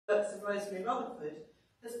works of Rutherford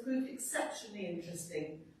has proved exceptionally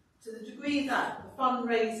interesting, to the degree that the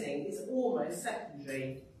fundraising is almost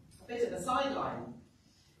secondary, a bit of a sideline.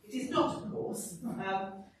 It is not, of course, and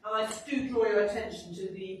I do draw your attention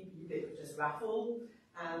to the ubiquitous raffle,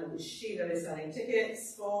 which Sheila is selling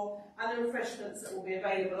tickets for, and the refreshments that will be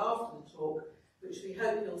available after the talk, which we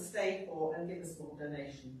hope you'll stay for and give a small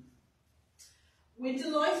donation. We're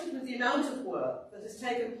delighted with the amount of work that has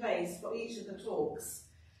taken place for each of the talks,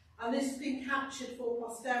 and this has been captured for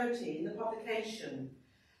posterity in the publication.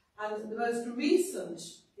 And the most recent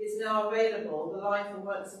is now available, The Life and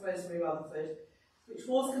Works of Rosemary Rutherford, which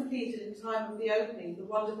was completed in time of the opening of the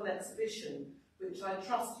wonderful exhibition, which I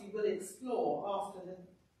trust you will explore after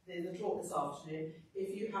the talk this afternoon,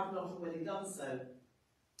 if you have not already done so.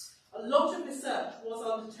 A lot of research was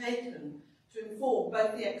undertaken to inform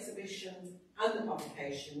both the exhibition and the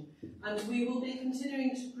publication, and we will be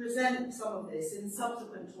continuing to present some of this in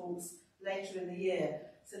subsequent talks later in the year,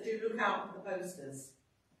 so do look out for the posters.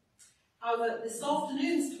 However, this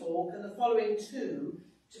afternoon's talk and the following two,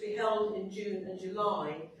 to be held in June and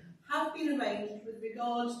July, have been arranged with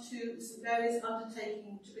regard to St Mary's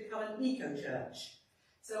undertaking to become an eco-church.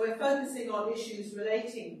 So we're focusing on issues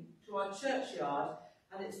relating to our churchyard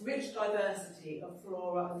and its rich diversity of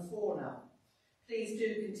flora and fauna. Please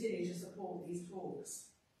do continue to support these talks.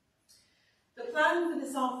 The plan for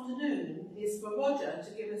this afternoon is for Roger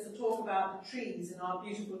to give us a talk about the trees in our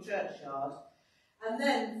beautiful churchyard, and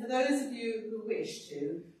then for those of you who wish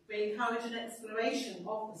to, we encourage an exploration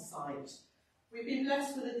of the site. We've been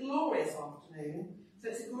blessed with a glorious afternoon, so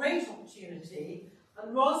it's a great opportunity,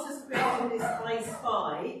 and Ros has created this I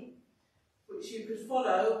Spy, which you could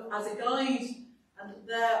follow as a guide, and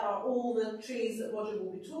there are all the trees that Roger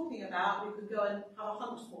will be talking about. You can go and have a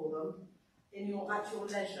hunt for them at your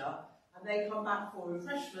leisure, and they come back for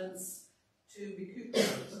refreshments to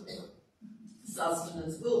recuperate.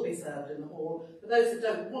 Sustenance will be served in the hall for those that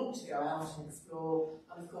don't want to go out and explore,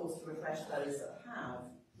 and of course to refresh those that have.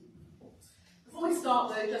 Before we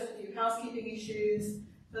start though, just a few housekeeping issues.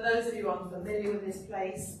 For those of you unfamiliar with this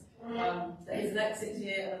place, there is an exit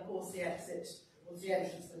here, and of course the exit was the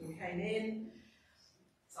entrance when you came in.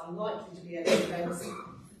 It's unlikely to be any events.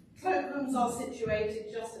 Cloakrooms are situated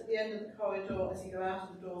just at the end of the corridor as you go out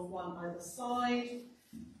of the doors, one either side.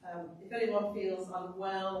 If anyone feels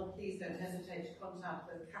unwell, please don't hesitate to contact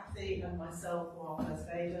both Kathy and myself or our first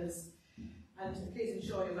aiders. And please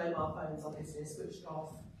ensure your mobile phones obviously are switched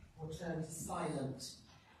off or turned to silent.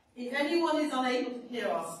 If anyone is unable to hear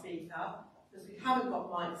our speaker, because we haven't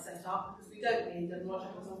got mics set up, because we don't need them, Roger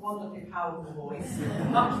has a wonderfully powerful voice,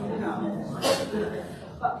 much more powerful.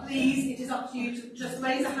 But please, it is up to you to just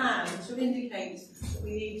raise a hand to indicate that we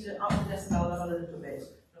need to up the decibel level a little bit.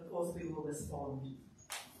 And of course we will respond.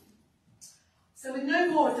 So with no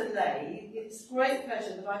more delay, it's a great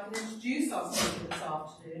pleasure that I can introduce our speaker this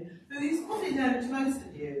afternoon, who is probably known to most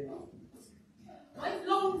of you. I've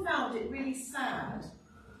long found it really sad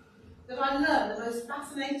that I learn the most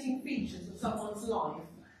fascinating features of someone's life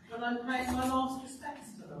when I'm paying my last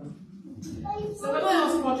respects to them. So when I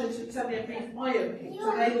asked Roger to tell me a brief biopic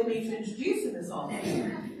to enable me to introduce him this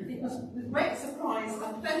afternoon, it was with great surprise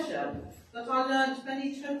and pleasure that I learned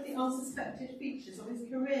many totally unsuspected features of his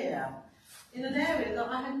career in an area that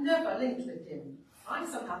I had never linked with him. I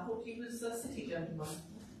somehow thought he was a city gentleman.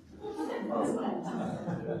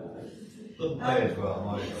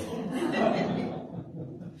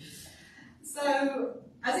 So,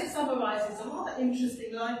 as it summarises a rather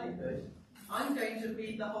interesting livelihood, I'm going to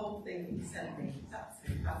read the whole thing he sent me. It's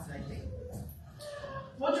absolutely fascinating.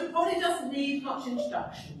 Roger probably doesn't need much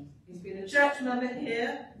introduction. He's been a church member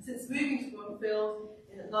here since moving to Brookfield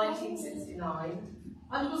in 1969,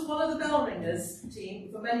 and was one of the bell ringers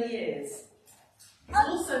team for many years. He's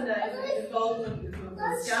also known for his involvement with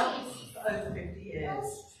Brookfield Scouts for over 50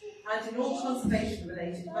 years, and in all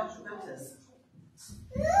conservation-related matters.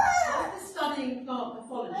 After studying plant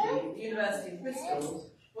pathology at the University of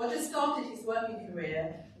Bristol, Roger started his working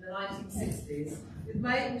career in the 1960s with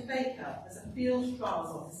May and Baker as a field trials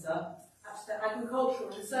officer at the Agricultural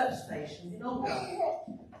Research Station in Oldham,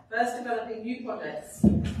 first developing new projects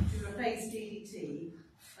to replace DDT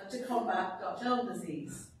and to combat Dutch elm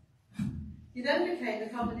disease. He then became the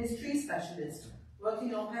company's tree specialist,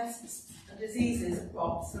 working on pests and diseases of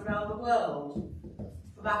crops around the world,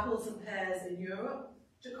 from apples and pears in Europe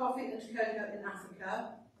to coffee and cocoa in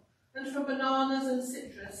Africa, and from bananas and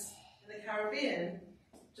citrus in the Caribbean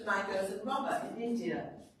to mangoes and rubber in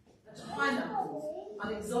India, and to pineapples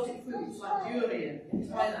and exotic fruits like durian in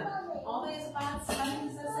Thailand. Are they as bad smelling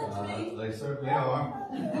as they're said to be? They certainly are.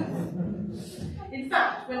 In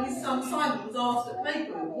fact, when his son Simon was asked at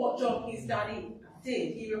playgroup what job his daddy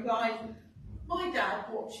did, he replied, "My dad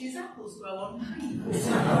watches apples grow on trees."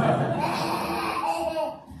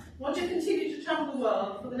 Roger continued to travel the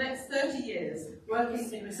world for the next 30 years,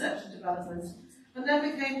 working in research and development, and then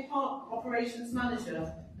became park operations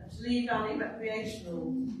manager at Lee Valley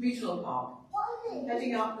Regional Park,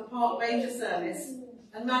 heading up the park ranger service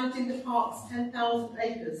and managing the park's 10,000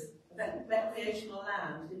 acres of recreational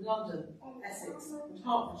land in London, Essex and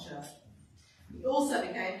Hertfordshire. He also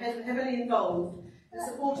became heavily involved in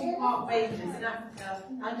supporting park rangers in Africa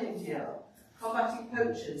and India, combating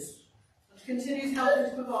poachers, and continues helping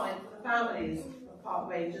to provide for the families of park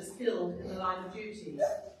rangers killed in the line of duty.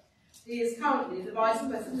 He is currently the Vice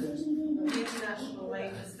President of the International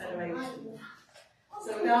Rangers Federation.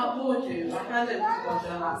 So without more ado, I hand over to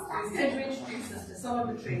Roger, who is going to introduce us to some of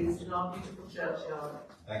the trees in our beautiful churchyard.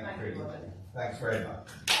 Thank you, Roger. Thanks very much.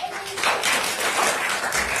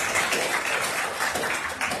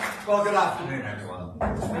 Well, good afternoon, everyone.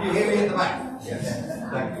 Can you hear me at the back? Yes.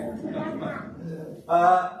 Thank you.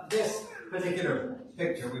 This particular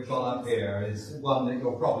picture we've got up here is one that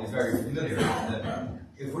you're probably very familiar with.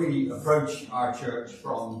 If we approach our church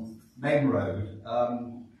from Main Road,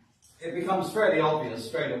 it becomes fairly obvious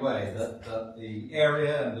straight away that the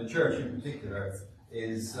area and the church in particular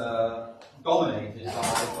is dominated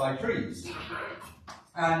by trees.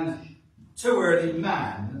 And to early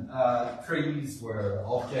man, trees were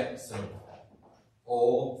objects of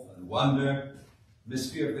awe and wonder,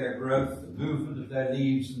 mystery of their growth, the movement of their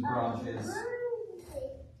leaves and branches,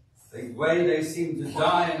 the way they seem to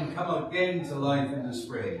die and come again to life in the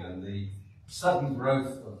spring, and the sudden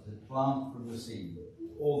growth of the plant from the seed.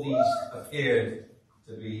 All these appeared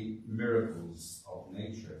to be miracles of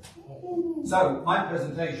nature. So my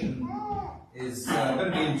presentation is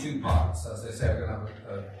going to be in two parts. As I said, we're going to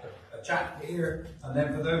have a chat here, and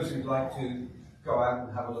then for those who'd like to go out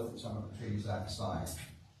and have a look at some of the trees outside.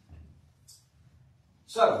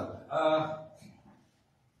 So,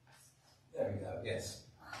 there we go, yes.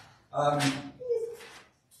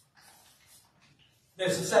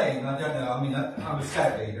 There's a saying, I don't know, I mean, I'm a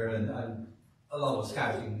scout leader, and a lot of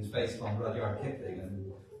scouting is based on Rudyard Kipling,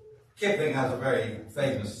 and Kipling has a very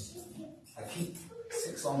famous, "I keep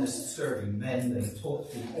 6 honest serving men, they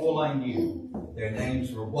taught me all I knew. Their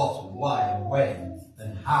names were what and why and when,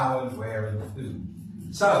 and how and where and who."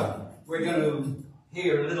 So, we're going to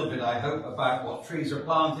hear a little bit, I hope, about what trees are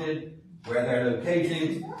planted, where they're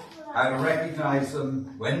located, how to recognize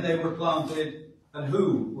them, when they were planted, and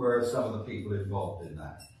who were some of the people involved in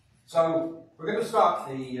that. So, we're going to start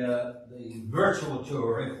the virtual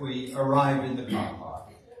tour if we arrive in the car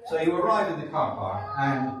park. So you arrive in the car park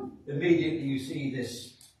and immediately you see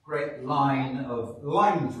this great line of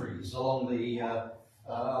lime trees along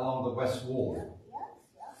the west wall.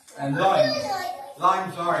 And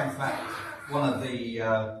limes are in fact one of the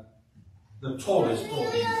tallest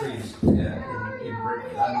broadleaf trees in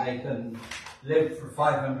Britain, and they can live for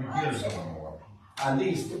 500 years or more. And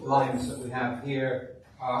these limes that we have here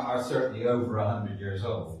are certainly over 100 years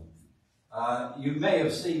old. You may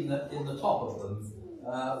have seen that in the top of them,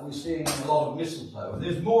 we're seeing a lot of mistletoe. And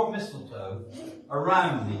there's more mistletoe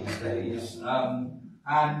around these days,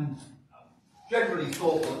 and generally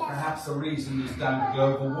thought that perhaps the reason is down to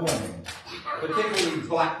global warming, particularly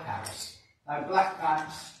blackcaps. Now,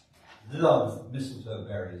 blackcaps love mistletoe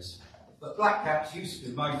berries, but blackcaps used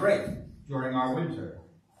to migrate during our winter.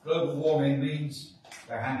 Global warming means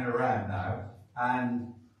they're hanging around now,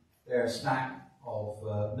 and they're a snack of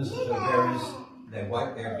mistletoe berries. They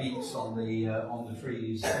wipe their beaks on the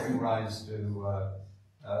trees, giving rise to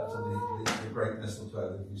the great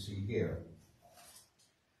mistletoe that you see here.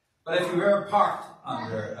 But if you were parked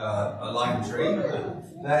under a lime tree,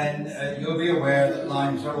 then you'll be aware that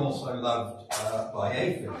limes are also loved by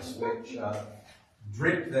aphids, which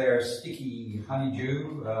drip their sticky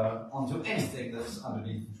honeydew onto anything that's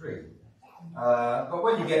underneath the tree. But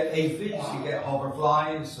when you get aphids, you get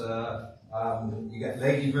hoverflies, you get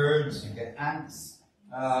ladybirds, you get ants,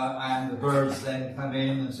 and the birds then come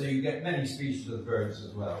in, and so you get many species of birds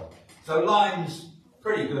as well. So limes,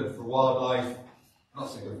 pretty good for wildlife, not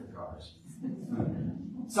so good for cars.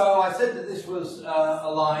 So I said that this was a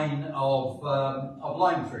line of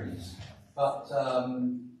lime trees, but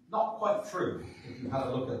not quite true if you had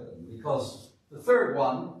a look at them, because the third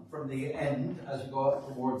one from the end, as you go up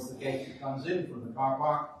towards the gate that comes in from the car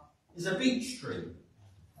park, is a beech tree.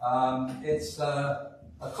 It's a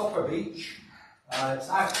copper beech. It's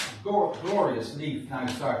actually a glorious leaf now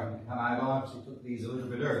starting to come out. I actually took these a little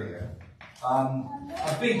bit earlier.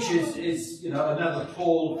 A beech is another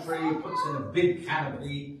tall tree, puts in a big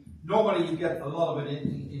canopy, normally you get a lot of it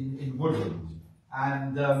in woodland,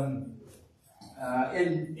 and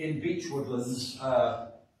in beech woodlands,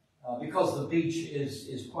 because the beech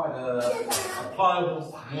is quite a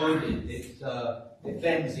pliable wood, it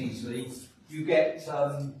bends easily, you get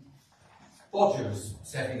bodgers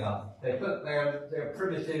setting up. They put their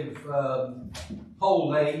primitive pole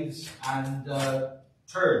lathes and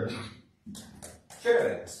turn chair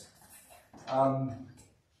legs.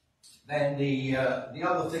 Then the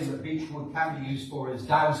other thing that beech wood can be used for is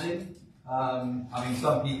dowsing. I mean,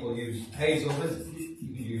 some people use hazelwood.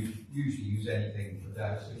 You can usually use anything for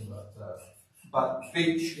dowsing, but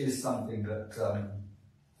beech is something that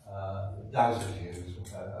dowsers use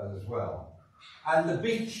as well. And the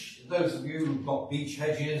beech, those of you who've got beech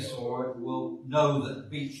hedges will know that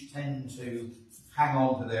beech tend to hang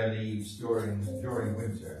on to their leaves during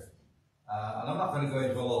winter. And I'm not going to go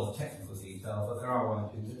into a lot of technical detail, but there are one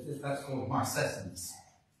or two. That's called marcescence,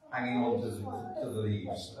 hanging on to the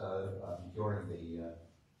leaves during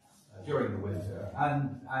the winter.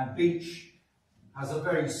 And beech has a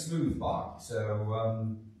very smooth bark,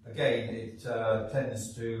 so again, it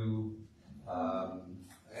tends to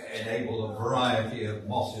enable a variety of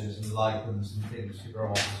mosses and lichens and things to grow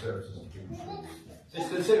on the surfaces of beech trees. It's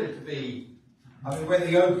considered to be, I mean, when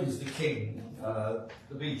the oak is the king,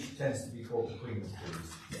 the beech tends to be called the queen of trees.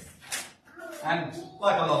 And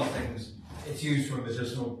like a lot of things, it's used for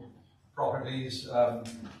medicinal properties.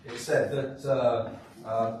 It's said that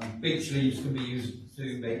beech leaves can be used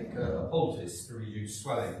to make a poultice to reduce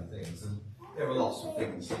swelling and things. And there are lots of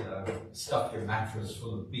things, you know, stuff your mattress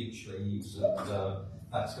full of beech leaves, and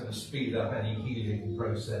that's going to speed up any healing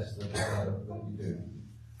process that you do.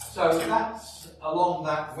 So that's along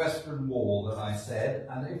that western wall that I said,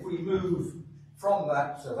 and if we move from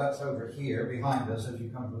that, so that's over here behind us as you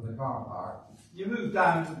come from the car park, you move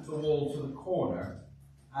down the wall to the corner,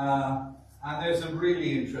 and there's a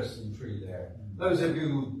really interesting tree there. Those of you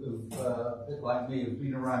who, a bit like me, who've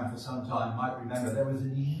been around for some time might remember there was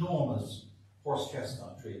an enormous horse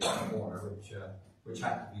chestnut tree in the corner which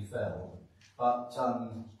had to be felled. But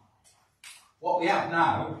what we have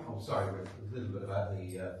now, oh sorry, a little bit about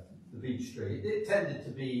the beech tree. It tended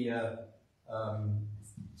to be,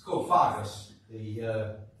 it's called Fagus,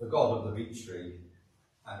 the god of the beech tree.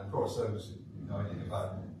 And of course, those who know anything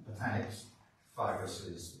about botanics, Fagus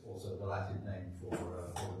is also the Latin name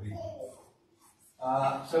for the beech.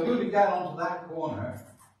 So moving down onto that corner,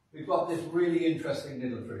 we've got this really interesting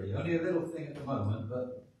little tree. Only a little thing at the moment,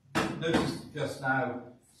 but notice just now,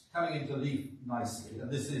 it's coming into leaf nicely.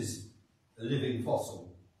 And this is a living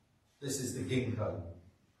fossil. This is the ginkgo.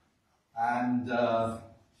 And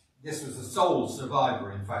this was the sole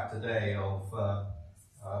survivor, in fact, today of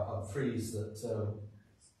trees that,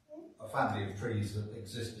 a family of trees that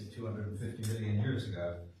existed 250 million years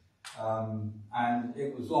ago. And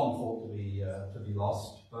it was long thought to be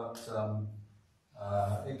lost, but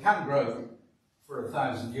it can grow for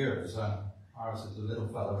 1,000 years. Ours is a little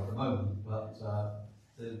fellow at the moment, but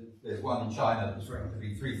there's one in China that's reckoned to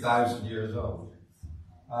be 3,000 years old.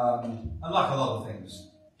 And like a lot of things,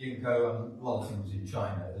 ginkgo and a lot of things in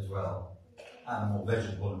China as well, animal,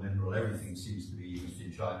 vegetable and mineral, everything seems to be used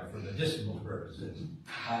in China for medicinal purposes.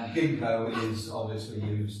 And ginkgo is obviously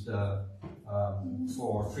used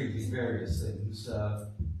for treating various things.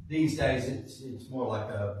 These days it's more like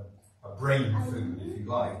a brain food, if you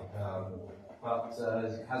like, but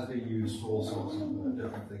it has been used for all sorts of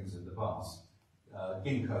different things in the past.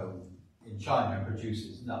 Ginkgo in China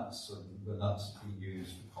produces nuts, and the nuts are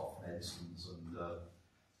used for cough medicines and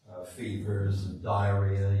fevers and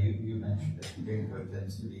diarrhea. You mentioned it. Ginkgo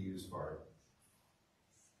tends to be used for it.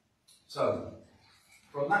 So,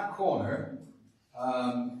 from that corner,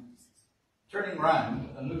 turning round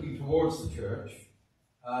and looking towards the church,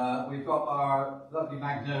 we've got our lovely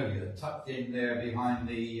magnolia tucked in there behind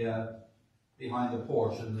the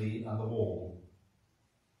porch and the wall.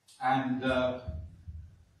 And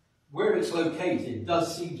where it's located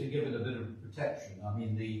does seem to give it a bit of protection. I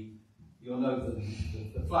mean, you'll know that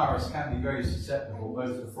the flowers can be very susceptible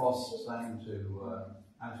both to frosts and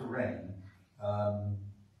to rain.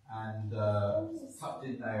 And tucked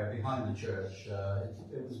in there behind the church,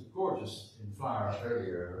 it was gorgeous in flower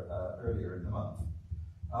earlier in the month.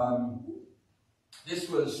 This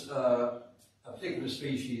was a particular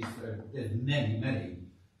species. There's many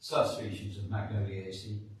subspecies of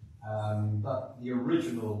Magnoliaceae, but the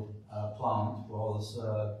original plant was,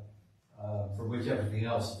 from which everything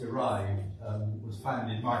else derived, was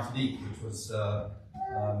found in Martinique, which was a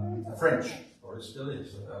French, or it still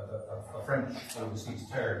is, a French overseas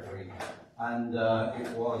territory, and it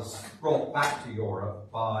was brought back to Europe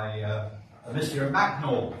by a Monsieur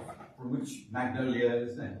Magnol, from which Magnolia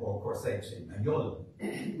is named. Well, of course they've seen Magnolia,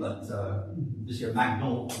 but Monsieur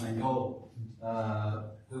Magnol,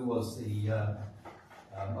 who was the a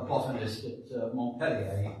botanist at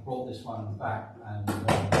Montpellier, brought this one back, and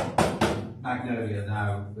Magnolia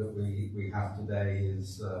now that we have today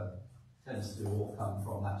is tends to all come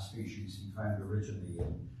from that species he found originally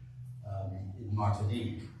in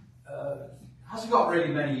Martinique. Hasn't got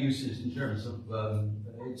really many uses in terms of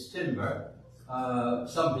its timber.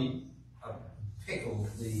 Somebody pickled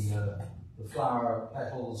the flower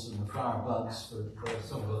petals and the flower buds for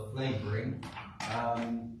some of the flavouring,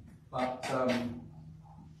 but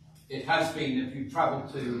it has been, if you travel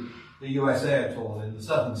to the USA at all, in the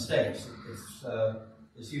southern states,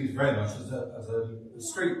 it's used very much as a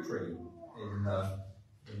street tree in the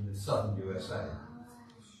southern USA.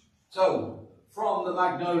 So, from the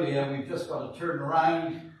Magnolia, we've just got to turn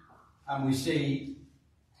around and we see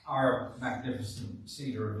our magnificent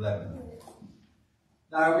cedar of Lebanon.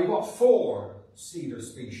 Now, we've got 4 cedar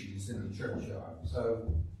species in the churchyard.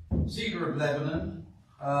 So, cedar of Lebanon,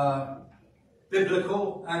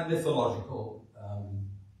 biblical and mythological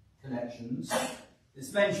connections.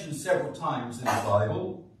 It's mentioned several times in the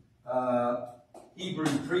Bible.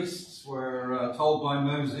 Hebrew priests were told by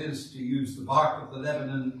Moses to use the bark of the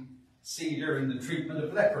Lebanon cedar in the treatment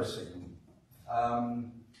of leprosy.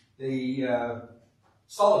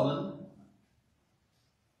 Solomon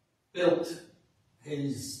built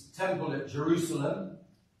his temple at Jerusalem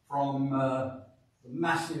from the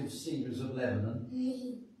massive cedars of Lebanon.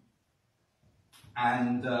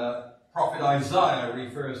 And Prophet Isaiah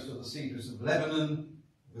refers to the cedars of Lebanon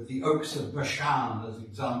with the oaks of Bashan as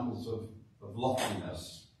examples of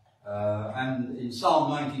loftiness. And in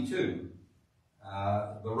Psalm 92,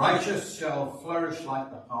 the righteous shall flourish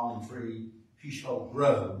like the palm tree, he shall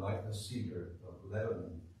grow like the cedar of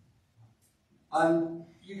Lebanon. And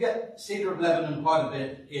you get cedar of Lebanon quite a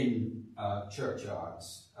bit in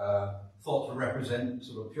churchyards, thought to represent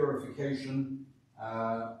sort of purification,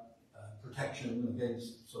 protection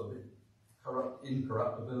against sort of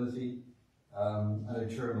incorruptibility, and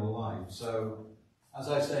eternal life. So, as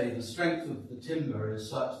I say, the strength of the timber is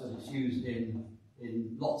such that it's used in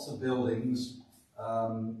lots of buildings,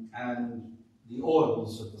 and the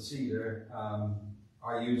oils of the cedar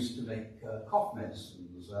are used to make cough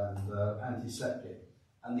medicines and antiseptic.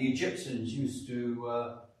 And the Egyptians used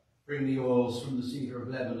to bring the oils from the cedar of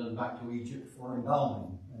Lebanon back to Egypt for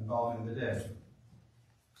embalming the dead.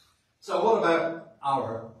 So what about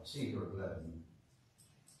our cedar of Lebanon?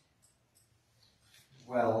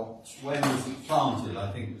 Well, when was it planted,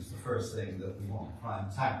 I think, was the first thing that we want to try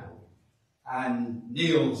and tackle. And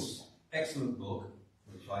Neil's excellent book,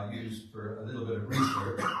 which I used for a little bit of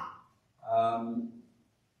research,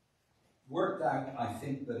 worked out, I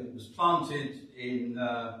think, that it was planted in,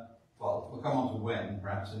 well, we'll come on to when,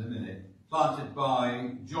 perhaps in a minute, planted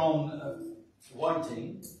by John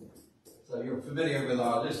Whiting. So you're familiar with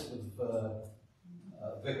our list of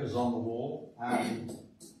vicars on the wall, and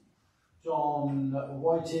John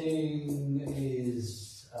Whiting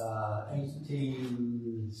is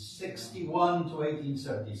 1861 to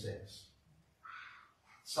 1876.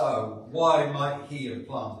 So why might he have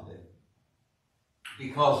planted it?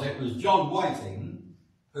 Because it was John Whiting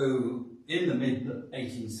who, in the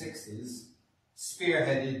mid-1860s,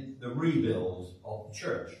 spearheaded the rebuild of the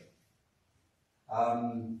church.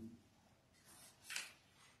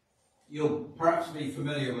 You'll perhaps be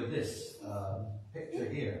familiar with this picture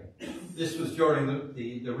here. This was during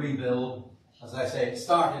the rebuild. As I say, it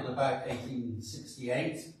started about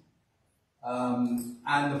 1868.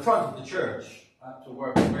 And the front of the church, to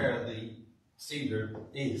work where the cedar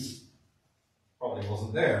is, probably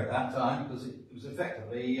wasn't there at that time because it was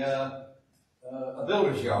effectively a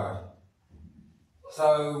builder's yard.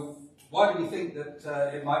 So why do we think that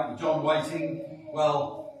it might be John Whiting?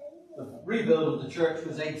 Well, the rebuild of the church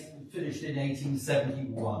was finished in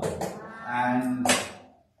 1871, and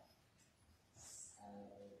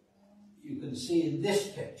you can see in this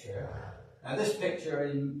picture, now this picture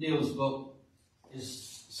in Neil's book is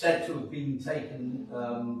said to have been taken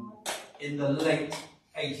in the late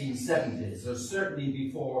 1870s, so certainly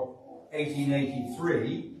before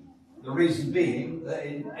 1883, the reason being that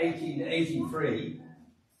in 1883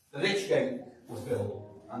 the lich gate was built,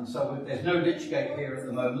 and so there's no lich gate here at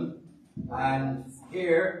the moment. And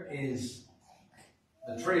here is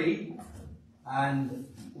the tree, and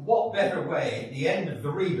what better way at the end of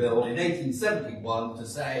the rebuild in 1871 to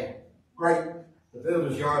say, great, the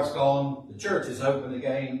builder's yard's gone, the church is open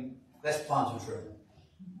again, let's plant a tree.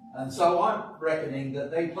 And so I'm reckoning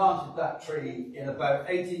that they planted that tree in about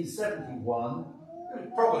 1871, It was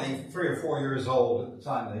probably 3 or 4 years old at the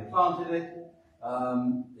time they planted it.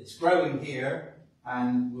 It's growing here,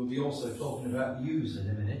 and we'll be also talking about yews in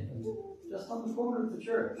a minute. And just on the corner of the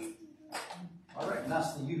church, I reckon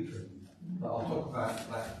that's the yew tree, but I'll talk about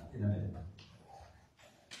that in a minute.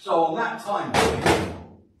 So on that time,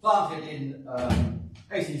 planted in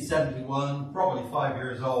 1871, probably 5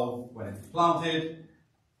 years old when it was planted.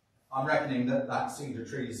 I'm reckoning that that cedar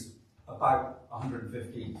tree is about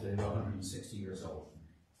 150 to 160 years old.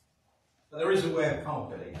 But there is a way of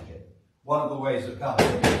calculating it. One of the ways of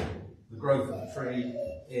calculating the growth of the tree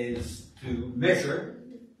is to measure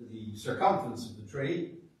the circumference of the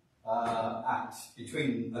tree at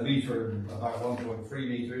between a metre and about 1.3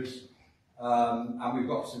 metres. And we've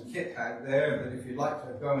got some kit out there, but if you'd like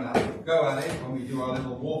to go at it when we do our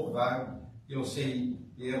little walkabout, you'll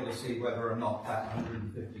be able to see whether or not that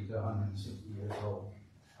 150 to 160 years old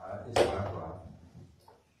is about right.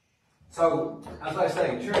 So, as I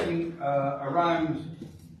say, churning around,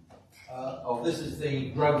 this is the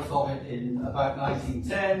growth of it in about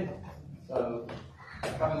 1910, so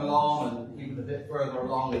coming along and even a bit further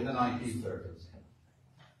along in the 1930s.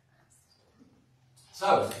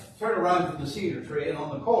 So, turn around from the cedar tree, and on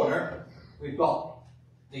the corner we've got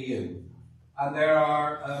the yew. And there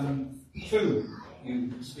are 2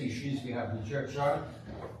 yew species we have in the churchyard.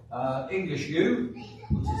 English yew,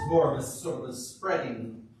 which is more of a sort of a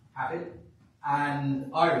spreading habit,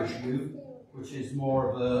 and Irish yew, which is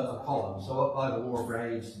more of a column. So up by the war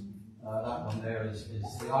graves, that one there is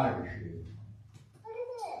the Irish yew.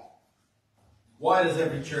 Why does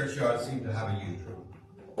every churchyard seem to have a yew tree?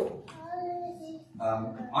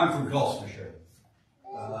 I'm from Gloucestershire.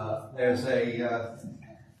 There's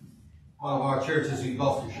one of our churches in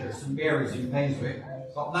Gloucestershire, St Mary's in Painswick,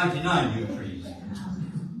 got 99 yew trees.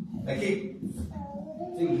 They keep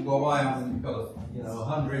thinking, well, why haven't we got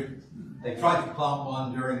 100? They tried to plant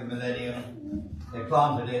one during the millennium. They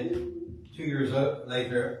planted it. 2 years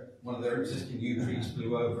later, one of their existing yew trees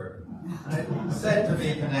blew over. And it's said to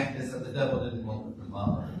be connected that the devil didn't want them to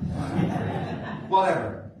plant.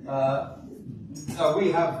 Whatever. So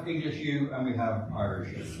we have English yew and we have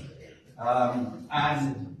Irish yew.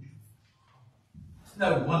 And it's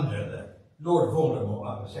no wonder that Lord Voldemort,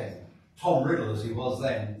 I was saying, Tom Riddle as he was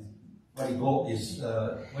then, when he bought his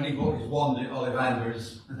wand at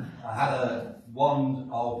Ollivanders, had a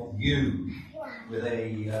wand of yew with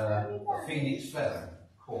a phoenix feather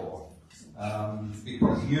core,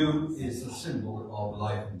 because yew is the symbol of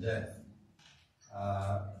life and death,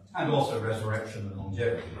 and also resurrection and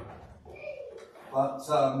longevity. But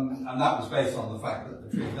and that was based on the fact that the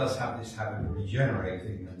tree does have this habit of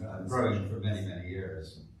regenerating and growing for many, many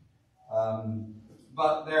years.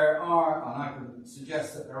 But there are, and I can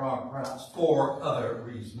suggest that there are perhaps 4 other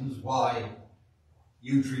reasons why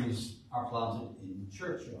yew trees are planted in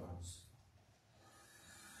churchyards.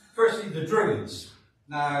 Firstly, the Druids.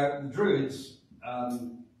 Now, the Druids,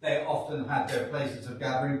 they often had their places of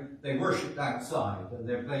gathering. They worshipped outside, and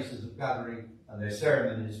their places of gathering and their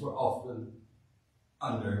ceremonies were often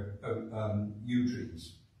under yew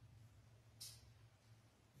trees.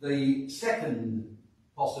 The second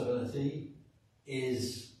possibility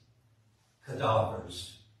is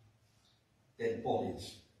cadavers, dead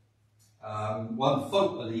bodies. One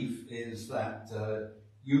folk belief is that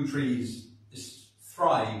yew trees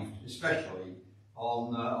thrived especially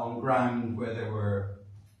on ground where there were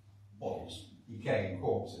bodies, decaying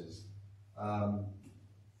corpses.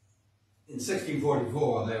 In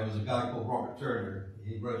 1644 there was a guy called Robert Turner.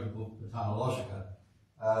 He wrote a book, Botanologica,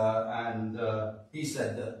 and he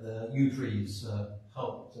said that the yew trees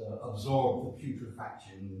helped absorb the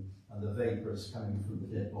putrefaction and the vapours coming from the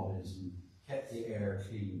dead bodies and kept the air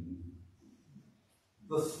clean.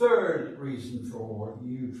 The third reason for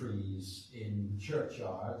yew trees in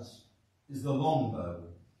churchyards is the longbow.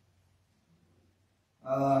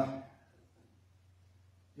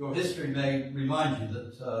 Your history may remind you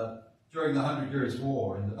that during the 100 Years'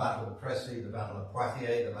 War, in the Battle of Crécy, the Battle of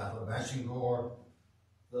Poitiers, the Battle of Agincourt,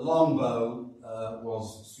 the longbow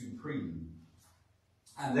was supreme.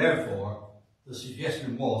 And therefore, the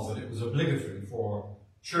suggestion was that it was obligatory for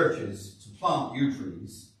churches to plant yew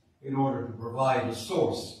trees in order to provide a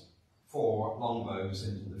source for longbows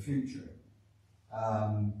into the future.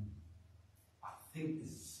 I think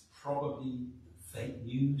this is probably fake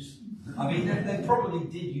news. I mean, they probably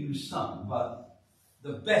did use some, but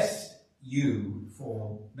the best yew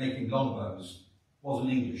for making longbows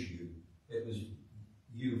wasn't English yew. It was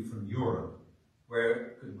yew from Europe, where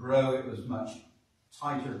it could grow. It was much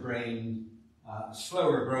tighter grained,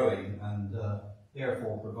 slower growing, and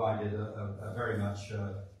therefore provided a very much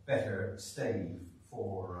better stave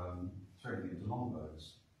for turning into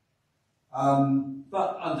longbows.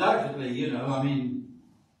 But undoubtedly, you know, I mean,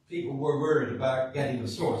 people were worried about getting a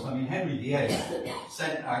source. I mean, Henry VIII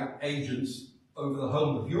sent out agents over the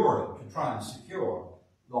whole of Europe to try and secure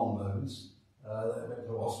longbows. They went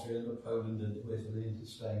to Austria, to Poland, to Italy, and to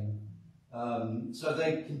Spain. So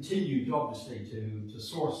they continued, obviously, to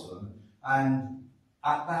source them. And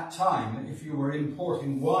at that time, if you were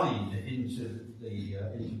importing wine into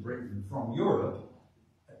Britain from Europe,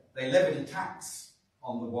 they levied a tax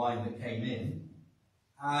on the wine that came in,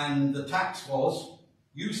 and the tax was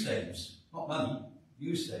use staves, not money,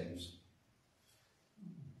 use staves.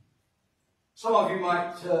 Some of you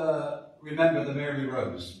might remember the Mary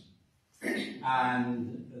Rose,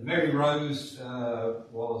 and the Mary Rose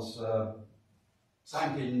was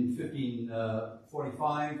sank in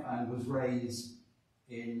 1545 and was raised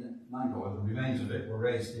in, or the remains of it were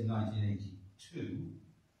raised in 1982,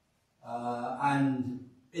 and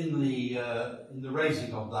in the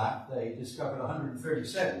raising of that, they discovered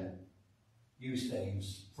 137 use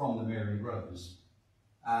staves from the Mary Rose,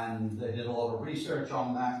 and they did a lot of research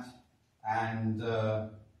on that, and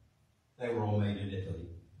they were all made in Italy,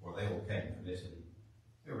 or they all came from Italy.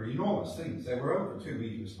 They were enormous things. They were over 2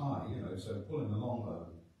 meters high, you know, so pulling the longbow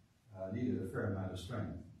needed a fair amount of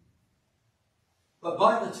strength. But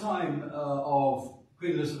by the time of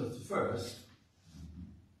Queen Elizabeth I,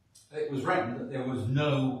 it was reckoned that there was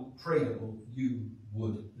no tradable yew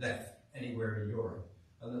wood left anywhere in Europe,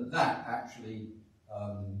 and that actually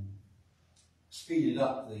speeded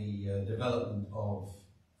up the development of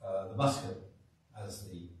the musket as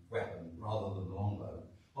the weapon rather than the longbow.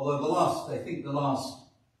 Although I think the last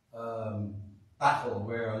battle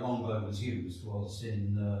where a longbow was used was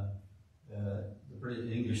in the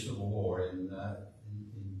British-English Civil War in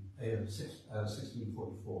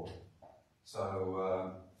 1644.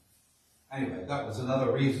 So anyway, that was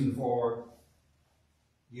another reason for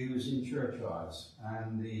use in churchyards.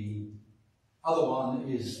 And the other one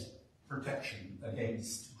is protection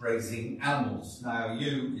against grazing animals. Now,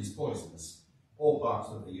 yew is poisonous. All parts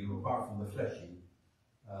of the yew, apart from the fleshy,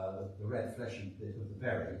 the red fleshy bit of the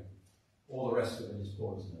berry, all the rest of it is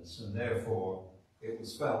poisonous. And therefore, it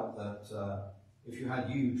was felt that if you had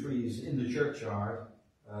yew trees in the churchyard,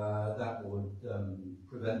 that would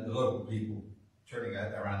prevent the local people turning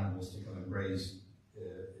out their animals to come and graze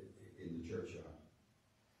in the churchyard.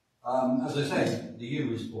 As I say, the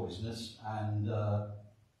yew is poisonous, and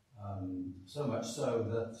so much so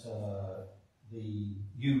that the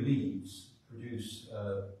yew leaves produce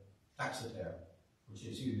taxotere, which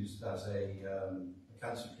is used as a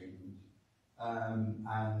cancer treatment.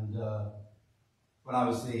 When I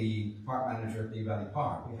was the park manager at Lee Valley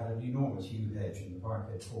Park, we had an enormous yew hedge in the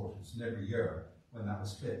park headquarters, and every year when that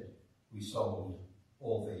was clipped, we sold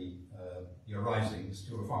all the arisings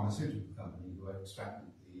to a pharmaceutical company who had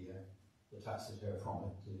extracted the taxotere from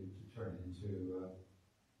it to turn into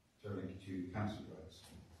cancer drugs.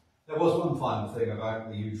 There was one final thing about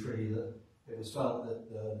the yew tree, that it was felt that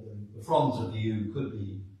the fronds of the yew could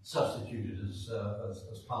be substituted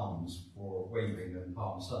as palms for waving and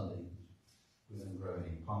Palm Sunday. We don't grow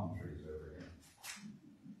any palm trees over here.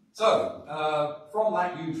 So, from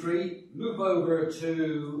that yew tree, move over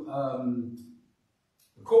to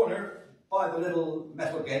the corner by the little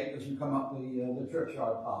metal gate as you come up the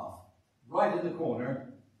churchyard path. Right in the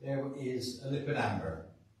corner, there is a liquid amber.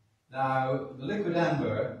 Now, the liquid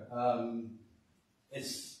amber,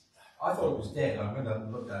 I thought it was dead. I went up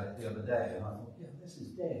and looked at it the other day, and I thought, yeah, this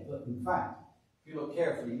is dead. But in fact, if you look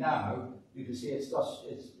carefully now, you can see it's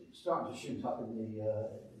starting to shoot up in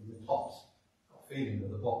the tops. I've got a feeling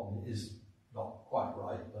that the bottom is not quite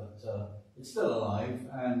right, but it's still alive.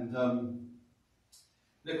 And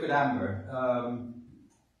liquid amber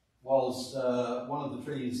was one of the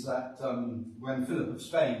trees that, when Philip of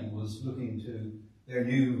Spain was looking to their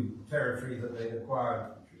new territory that they'd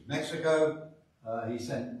acquired, which was Mexico, he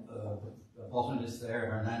sent a botanist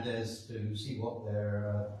there, Hernandez, to see what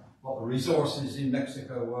the resources in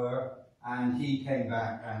Mexico were. And he came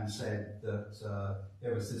back and said that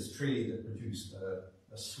there was this tree that produced a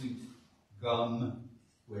sweet gum,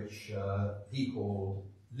 which he called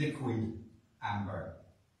liquid amber.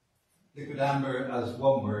 Liquid amber, as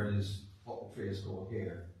one word, is what the tree is called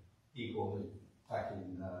here. He called it, back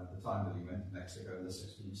in the time that he went to Mexico in the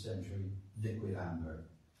 16th century, liquid amber.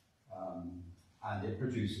 And it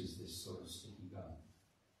produces this sort of sticky gum.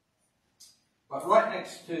 But right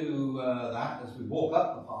next to that, as we walk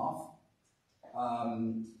up the path,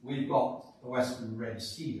 we've got the western red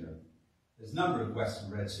cedar. There's a number of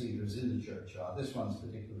western red cedars in the churchyard. This one's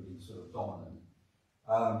particularly sort of dominant.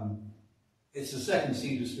 It's the second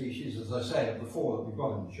cedar species, as I say, of the four that we've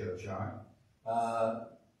got in the churchyard.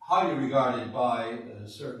 Highly regarded by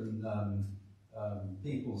certain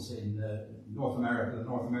peoples in North America, the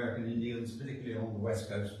North American Indians, particularly on the west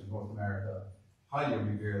coast of North America, highly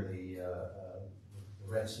revere the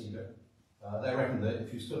red cedar. They reckon that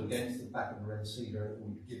if you stood against the back of the red cedar, it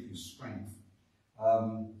would give you strength.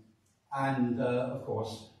 Of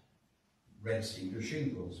course, red cedar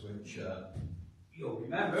shingles, which you'll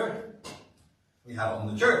remember we have on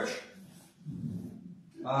the church.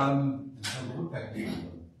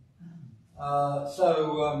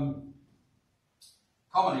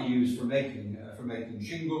 Commonly used for making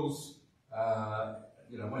shingles.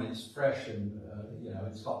 You know, when it's fresh and you know,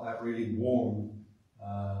 it's got that really warm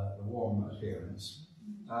appearance.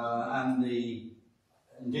 And the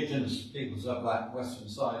indigenous peoples of that western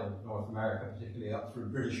side of North America, particularly up through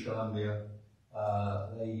British Columbia,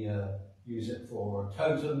 they use it for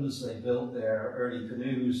totems. They built their early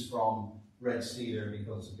canoes from red cedar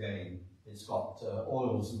because, again, it's got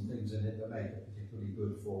oils and things in it that make it particularly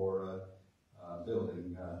good for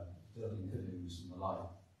building canoes and the like.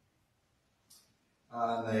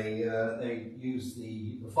 They use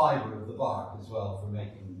the fibre of the bark as well for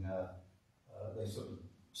making, they sort of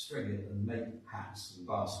string it and make hats and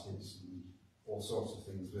baskets and all sorts of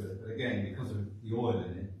things with it. But again, because of the oil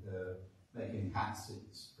in it, making hats,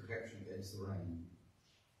 it's protection against the rain.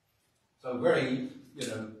 So very, you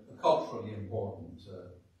know, a culturally important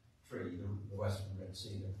tree, the western red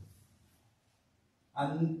cedar.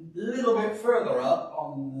 And a little bit further up,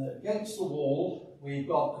 against the wall, we've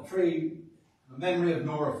got a tree, the memory of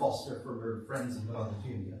Nora Foster from her friends in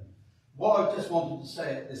Cartagena. What I just wanted to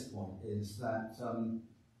say at this point is that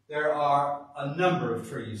there are a number of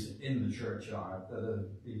trees in the churchyard that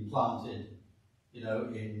have been planted, you know,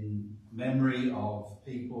 in memory of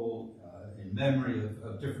people, in memory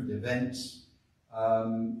of different events,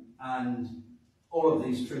 and all of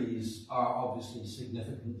these trees are obviously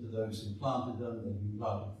significant to those who planted them. They've been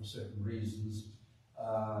planted for certain reasons.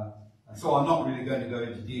 And so I'm not really going to go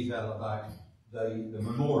into detail about the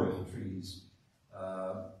memorial trees,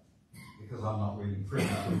 because I'm not really privy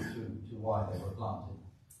to why they were planted.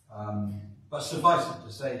 But suffice it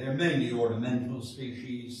to say, they're mainly ornamental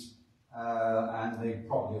species, and they've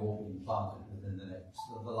probably all been planted within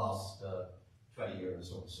the last 20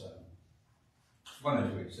 years or so. One or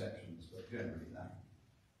two exceptions, but generally that.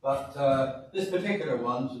 But this particular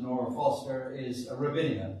one, to Nora Foster, is a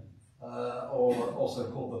Robinia, or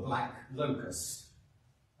also called the black locust.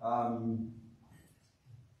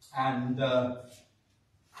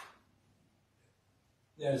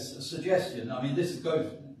 There's a suggestion, I mean, this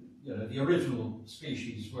goes, you know, the original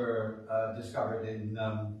species were discovered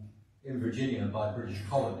in Virginia by British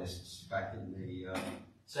colonists back in the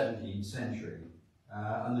 17th century.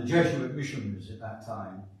 And the Jesuit missionaries at that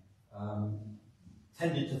time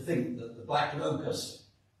tended to think that the black locust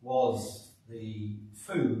was the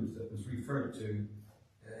food that was referred to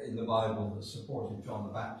in the Bible that supported John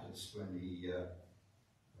the Baptist when he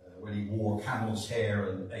wore camel's hair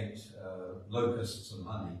and ate locusts and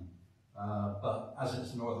honey. But as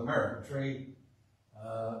it's a North American tree,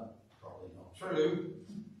 probably not true,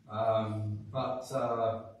 but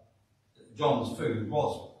John's food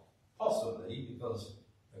was possibly, because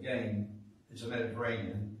again, it's a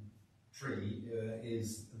Mediterranean tree,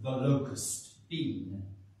 is the locust bean.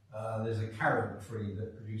 There's a carob tree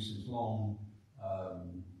that produces long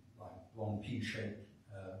pea-shaped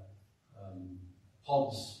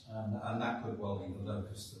pods, and that could well be the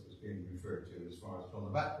locust that was being referred to as far as John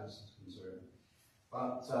the Baptist is concerned.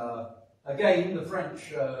 But again, the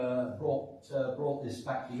French brought this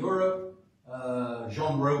back to Europe.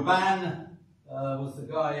 Jean Robin was the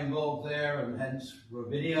guy involved there, and hence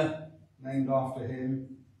Robinia, named after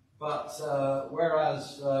him. But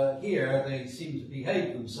whereas here they seem to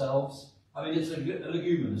behave themselves, I mean, it's a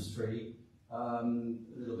leguminous tree, a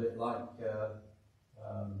little bit like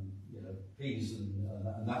you know, peas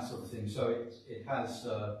and that sort of thing. So it has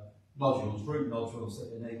nodules, root nodules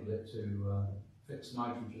that enable it to fix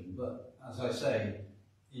nitrogen. But as I say,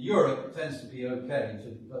 in Europe it tends to be okay,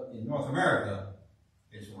 but in North America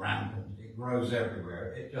it's rampant. It grows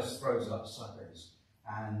everywhere. It just throws up suckers,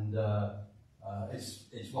 and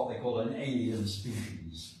it's what they call an alien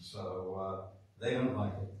species. So they don't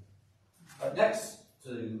like it. But next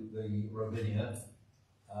to the Robinia,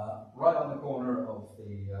 right on the corner of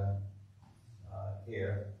the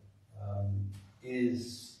here,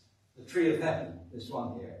 is the tree of heaven, this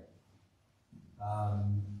one here.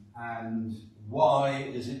 And why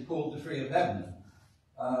is it called the tree of heaven?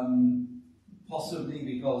 Possibly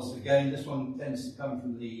because, again, this one tends to come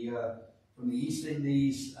from the from the East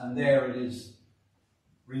Indies, and there it is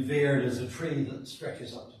revered as a tree that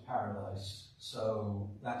stretches up to paradise. So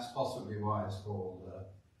that's possibly why it's called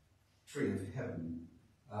Tree of Heaven.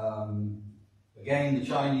 Again, the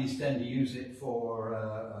Chinese tend to use it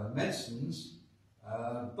for medicines,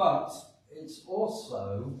 but it's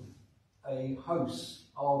also a host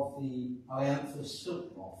of the Aianthus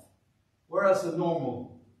silk moth. Whereas the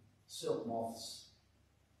normal silk moths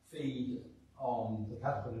feed on, the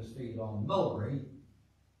caterpillars feed on mulberry,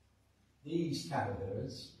 these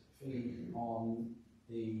caterpillars feed on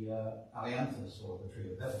the Aianthus, or the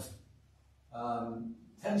Tree of Heaven.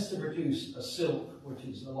 Tends to produce a silk which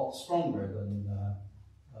is a lot stronger than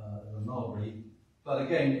mulberry, but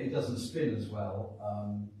again, it doesn't spin as well.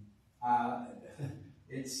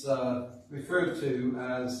 It's referred to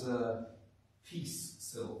as piece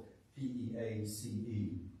silk,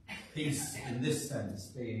 P-E-A-C-E. Piece in this sense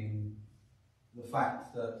being the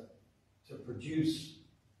fact that to produce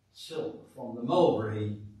silk from the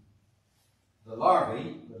mulberry, the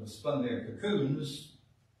larvae that have spun their cocoons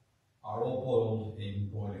are all boiled in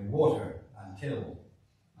boiling water and killed,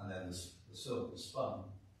 and then the silk is spun.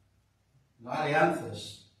 In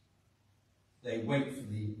Aianthus, they wait for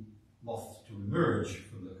the moth to emerge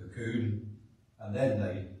from the cocoon, and then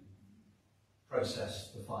they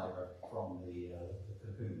process the fibre from the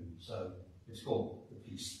cocoon. So it's called the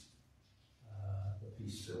piece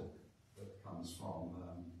silk that comes from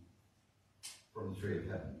the Tree of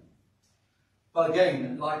Heaven. But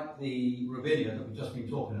again, like the Robinia that we've just been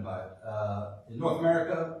talking about, in North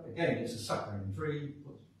America, again, it's a suckering tree,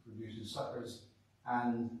 produces suckers,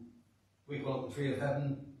 and we call it the Tree of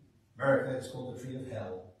Heaven. America, it's called the Tree of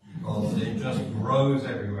Hell, because it just grows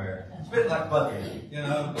everywhere. It's a bit like budding, you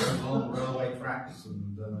know, goes along railway tracks,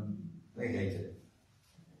 and they hate it.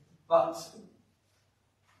 But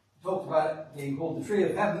talked about it being called the Tree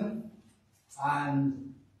of Heaven,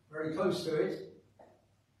 and very close to it,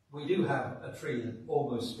 we do have a tree that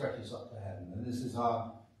almost stretches up to heaven, and this is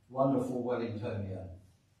our wonderful Wellingtonia.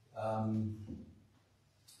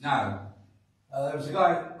 Now, there was a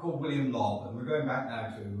guy called William Lobb, and we're going back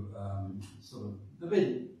now to sort of the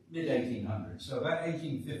mid-1800s. So about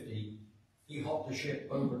 1850, he hopped a ship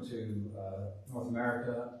over to North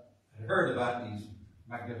America, had heard about these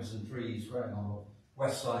magnificent trees growing on the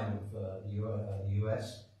west side of the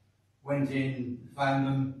US, went in, found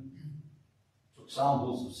them, took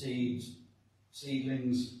samples of seeds,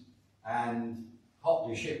 seedlings, and hopped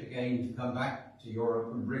his ship again to come back to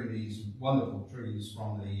Europe and bring these wonderful trees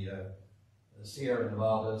from the Sierra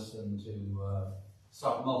Nevadas and to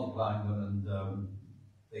start multiplying them, and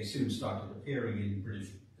they soon started appearing in British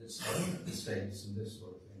estates and this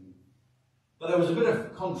sort of thing. But there was a bit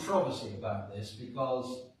of controversy about this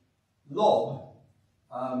because Lobb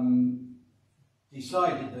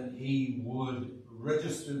decided that he would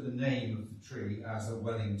register the name of the tree as a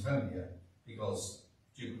Wellingtonia because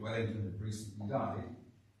Duke Wellington had recently died,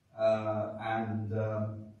 and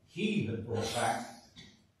he had brought back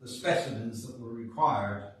the specimens that were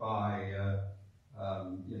required by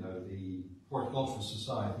the Horticultural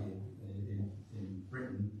Society in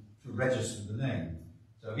Britain to register the name.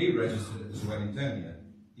 So he registered it as Wellingtonia.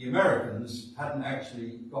 The Americans hadn't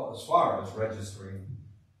actually got as far as registering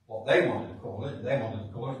what they wanted to call it. They wanted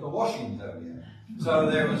to call it the Washingtonia.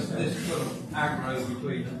 So there was this sort of aggro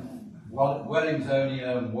between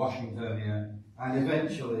Wellingtonia and Washingtonia, and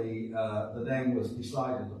eventually the name was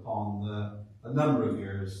decided upon a number of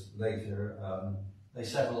years later. They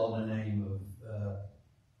settled on the name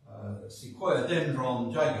of Sequoia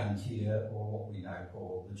dendron gigantea, or what we now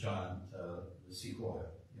call the giant the sequoia.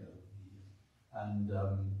 You know, and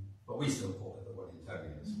but we still call it the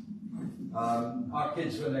Wellingtonias. Our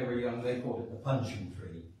kids, when they were young, they called it the punching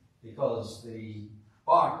tree because the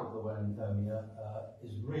bark of the Wellingtonia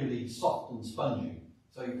is really soft and spongy.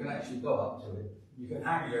 So you can actually go up to it. You can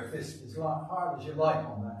hang your fist as hard as you like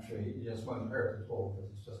on that tree. It just won't hurt at all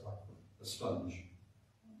because it's just like a sponge.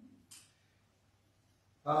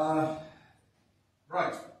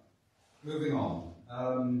 Right, moving on.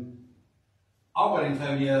 Our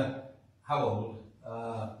Wellingtonia, how old?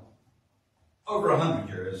 Over 100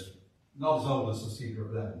 years. Not as old as the cedar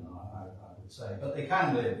of Lebanon, I would say, but they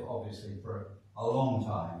can live, obviously, for a long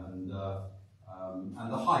time. And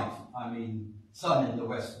the height, I mean, some in the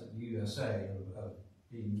west of the USA have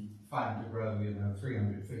been found to grow,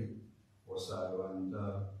 300 feet or so,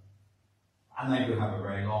 and they do have a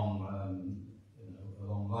very long, a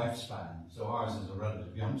long lifespan. So ours is a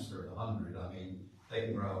relative youngster at 100. I mean, they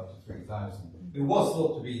can grow up to 3,000. It was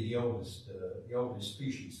thought to be the oldest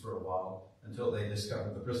species for a while until they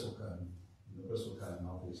discovered the bristlecone. And the bristlecone,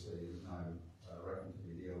 obviously, is now reckoned to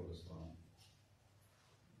be the oldest one.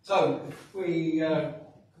 So if we go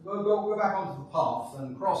back onto the path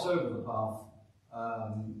and cross over the path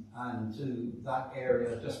and to that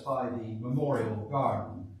area just by the memorial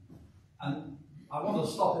garden. And I want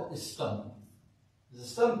to stop at this stump. There's a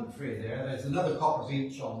stump tree there. There's another copper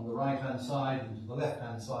beech on the right-hand side, and to the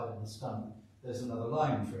left-hand side of the stump there's another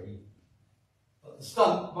lime tree. But the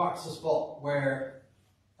stump marks the spot where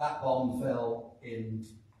that bomb fell in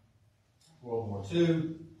World War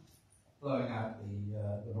II, blowing out the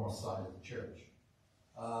north side of the church.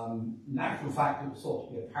 In actual fact, it was thought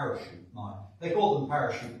to be a parachute mine. They called them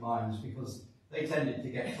parachute mines because they tended to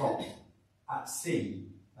get dropped at sea,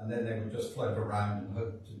 and then they would just float around and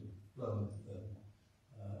hope to blow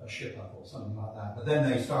a ship up or something like that. But then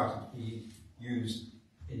they started to be used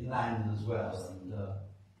inland as well, and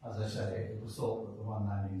as I say, it was thought that the one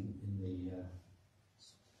landing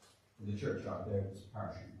in the churchyard there was a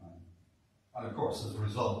parachute mine. And of course, as a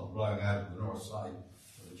result of blowing out of the north side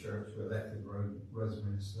of the church, we're left with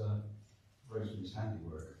Rosemary's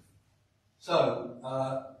handiwork. So,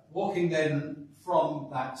 walking then from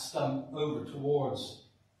that stump over towards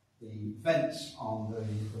the fence on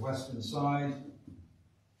the western side,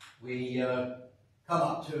 we come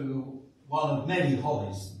up to one of many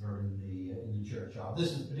hollies that are in the churchyard.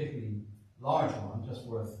 This is a particularly large one, just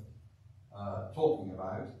worth talking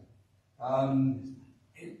about.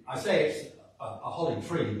 I say it's a holly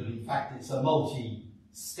tree, but in fact it's a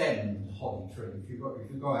multi-stemmed holly tree. If you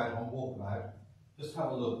go out on walkabout, just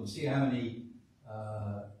have a look and see how many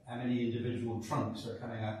individual trunks are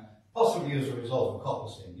coming out. Possibly as a result of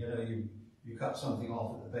coppicing. You know, you cut something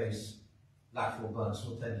off at the base, lateral buds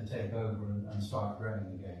will tend to take over and start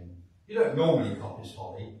growing again. You don't normally coppice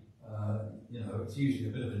holly. You know, it's usually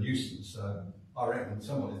a bit of a nuisance. So I reckon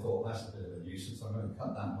somebody thought that's a bit of a nuisance. I'm going to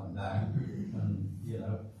cut that one down, and you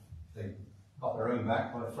know, they got their own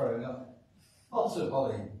back by throwing up lots of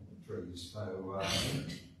holly trees. So,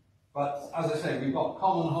 but as I say, we've got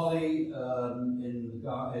common holly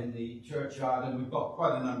in the churchyard, and we've got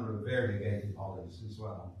quite a number of variegated hollies as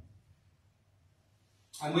well.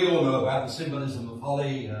 And we all know about the symbolism of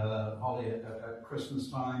holly, holly at Christmas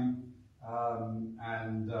time,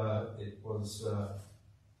 and it was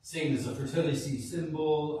seen as a fertility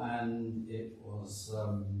symbol, and it was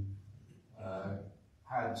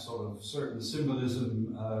had sort of certain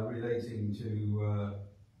symbolism relating to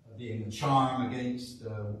being a charm against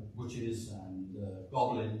witches and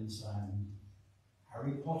goblins, and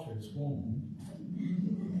Harry Potter's wand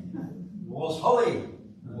was holly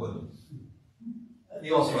wood.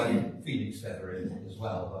 He also had a phoenix feather in it as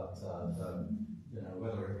well, but you know,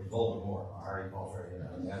 whether it was Voldemort or Harry Potter, you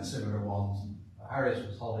know, they had similar wands. Harry's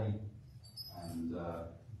was holly, and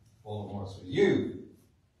Voldemort's was yew.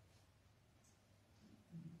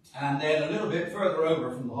 And then a little bit further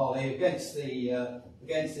over from the holly, against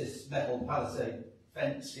this metal palisade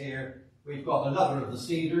fence here, we've got another of the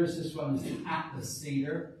cedars. This one is the Atlas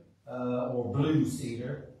cedar, or blue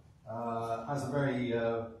cedar. Has a very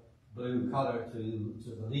blue colour to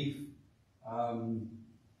the leaf.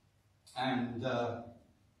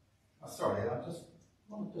 Sorry, I just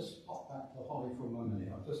want to just pop back to holly for a moment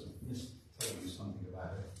here. I've just missed telling you something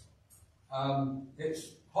about it. It's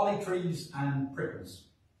holly trees and prickles.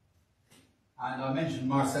 And I mentioned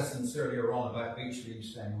marcescence earlier on about beech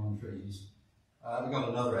leaves staying on trees. We've got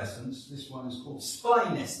another essence. This one is called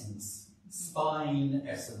spinescence.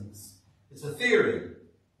 Spinescence. It's a theory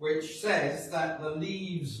which says that the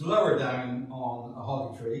leaves lower down on a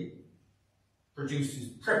holly tree produces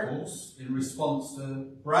prickles in response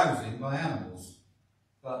to browsing by animals.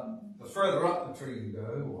 But the further up the tree you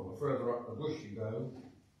go, or the further up the bush you go,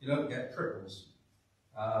 you don't get prickles.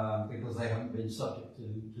 Because they haven't been subject to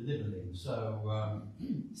nibbling. So,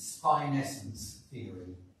 spinescence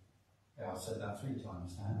theory. Yeah, I've said that 3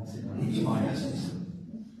 times now. Spinescence.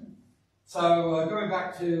 So, going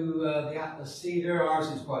back to the Atlas cedar,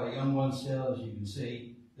 ours is quite a young one still, as you can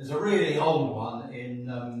see. There's a really old one in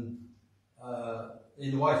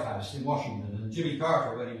the White House in Washington. And Jimmy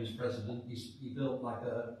Carter, when he was president, he built like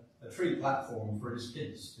a tree platform for his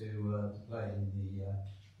kids to play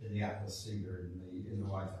in the Atlas cedar in the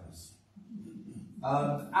White House.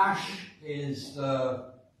 Ash is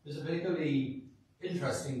a particularly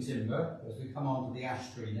interesting timber as we come on to the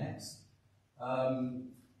ash tree next.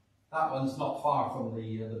 That one's not far from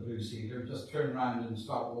the blue cedar. Just turn around and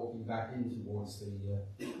start walking back in towards the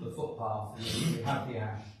footpath, and we have the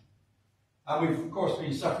ash. And we've of course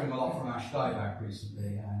been suffering a lot from ash dieback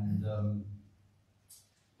recently, and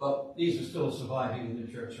but these are still surviving in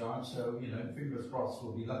the churchyard, so, you know, fingers crossed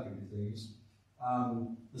we'll be lucky with these.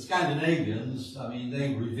 The Scandinavians, I mean,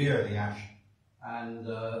 they revere the ash, and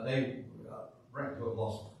they reckon to have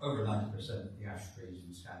lost over 90% of the ash trees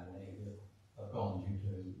in Scandinavia have gone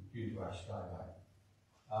due to ash dieback.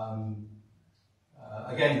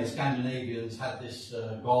 Again, the Scandinavians had this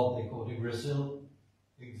god they called Yggdrasil,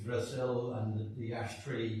 and the ash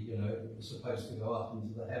tree, you know, it was supposed to go up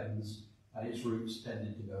into the heavens, and its roots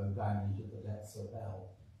tended to go down into the depths of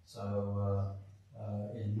hell. So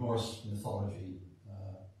in Norse mythology,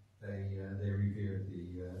 they revered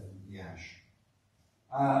the ash.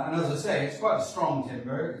 And as I say, it's quite a strong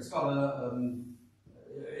timber. It's got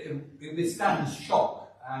it withstands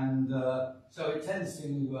shock, and so it tends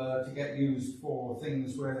to get used for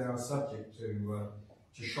things where they are subject to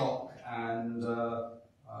shock, and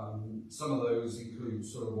some of those include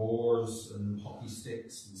sort of oars and hockey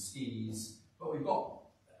sticks and skis. But we've got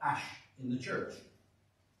ash in the church.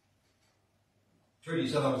 Trudy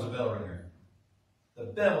said I was a bell ringer. The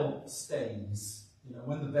bell stays. You know,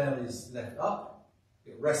 when the bell is left up,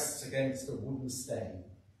 it rests against a wooden stay,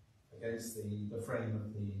 against the frame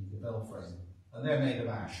of the bell frame. And they're made of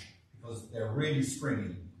ash because they're really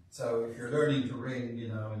springy. So if you're learning to ring, you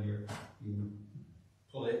know, and you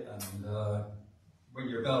pull it, and when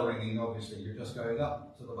you're bell ringing, obviously you're just going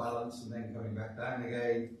up to the balance and then coming back down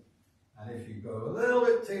again. And if you go a little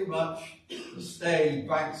bit too much, the stay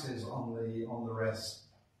bounces on the rest.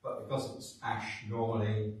 But because it's ash,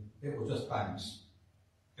 normally it will just bounce.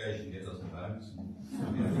 Occasionally it doesn't bounce, and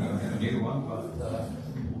you know, get a new one. But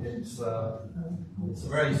it's a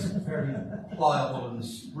very, very pliable and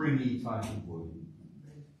springy type of wood.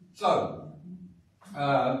 So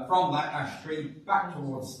from that ash tree back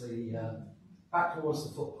towards the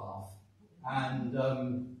footpath, and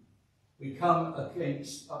we come up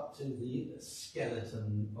to the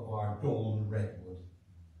skeleton of our dawn redwood.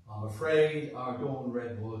 I'm afraid our dawn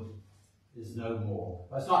redwood is no more.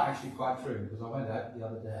 That's not actually quite true, because I went out the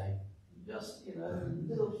other day. Just, you know,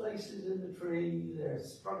 little places in the tree, they're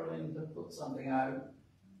struggling to put something out.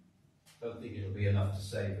 Don't think it'll be enough to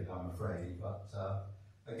save it, I'm afraid. But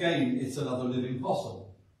again, it's another living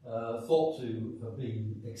fossil, thought to have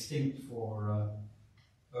been extinct for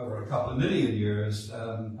over a couple of million years.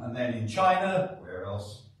 And then in China, where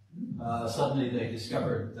else? Suddenly they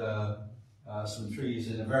discovered some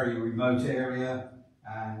trees in a very remote area,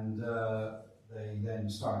 and they then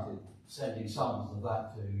started sending samples of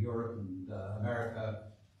that to Europe and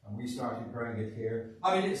America, and we started growing it here.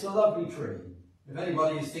 I mean, it's a lovely tree. If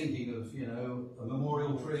anybody is thinking of, you know, a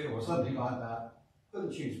memorial tree or something like that,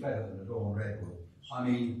 couldn't choose better than a dawn redwood. I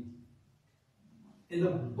mean, in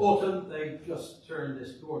the autumn, they just turn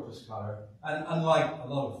this gorgeous colour, and unlike a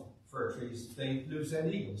lot of fir trees, they lose their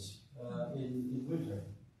needles in winter,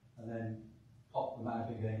 and then pop them out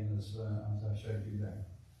again, as I showed you there.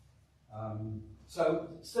 So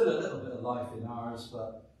still a little bit of life in ours,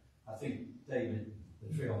 but I think David,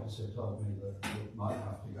 the tree officer, told me that it might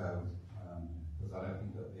have to go, because I don't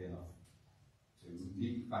think there'll be enough to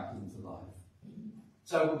leap back into life.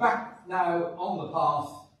 So we're back now on the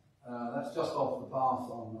path. That's just off the path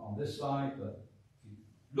on this side, but if you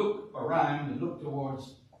look around and look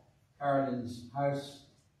towards Carolyn's house,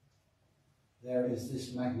 there is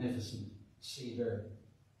this magnificent cedar,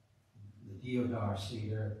 the deodar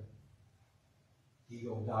cedar,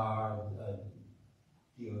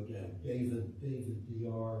 David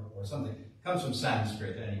Dior, or something. It comes from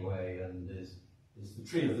Sanskrit anyway, and is the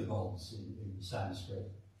tree of the gods in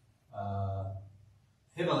Sanskrit.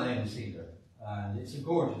 Himalayan cedar, and it's a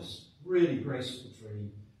gorgeous, really graceful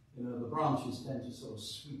tree. You know, the branches tend to sort of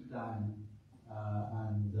sweep down,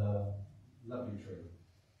 and lovely tree.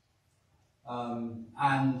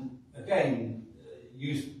 And again,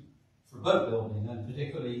 used for boat building, and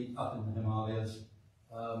particularly up in the Himalayas,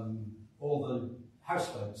 all the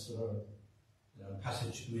houseboats that are, you know,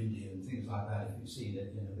 passage to India and things like that. If you see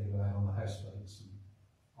that, you know, they go out on the houseboats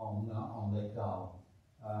on Lake Dal.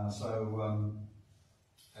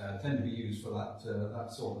 Tend to be used for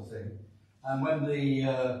that sort of thing. And when the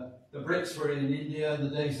Brits were in India, in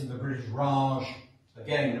the days of the British Raj,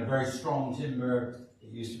 again a very strong timber. It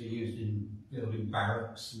used to be used in building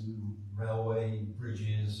barracks and railway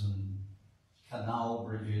bridges and canal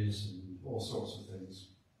bridges and all sorts of things.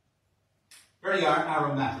 Very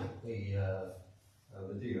aromatic, the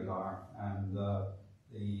deodar, and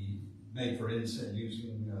made for incense,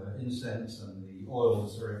 using incense, and the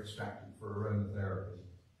oils are extracted for aromatherapy.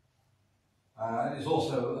 It's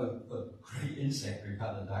also a great insect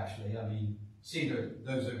repellent, actually. I mean, cedar,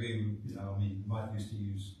 those of you, you know, I mean, might used to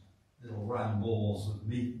use little round balls of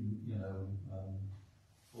meat, you know,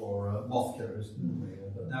 for moth killers, didn't we?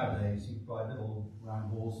 But nowadays you buy little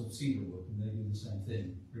round balls of cedar wood and they do the same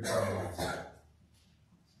thing, repel rats.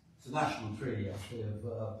 It's a national tree, actually,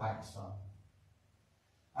 of Pakistan.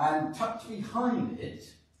 And tucked behind it,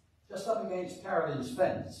 just up against Carolyn's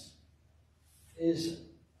fence, is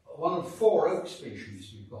one of 4 oak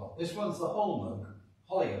species we've got. This one's the holm oak,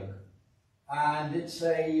 holly oak, and it's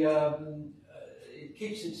it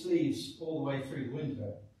keeps its leaves all the way through the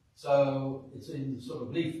winter. So it's in sort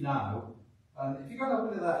of leaf now. And if you go and have a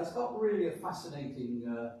look at that, it's got really a fascinating,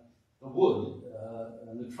 the wood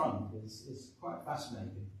and the trunk is quite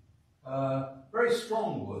fascinating. Very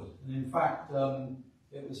strong wood, and in fact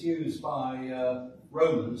it was used by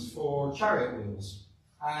Romans for chariot wheels,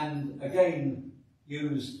 and again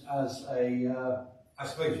used as a, I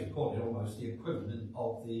suppose you'd call it almost the equivalent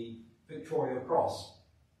of the Victoria Cross,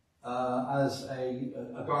 as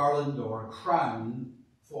a garland or a crown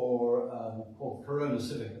for called Corona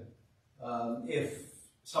Civica. If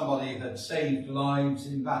somebody had saved lives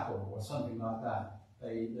in battle or something like that,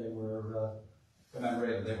 they were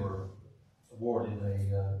commemorated. They were awarded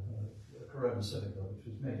a Corona Civica, which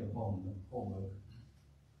was made of holm oak.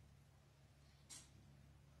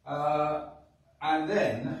 And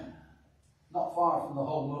then, not far from the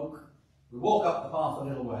holm oak, we walk up the path a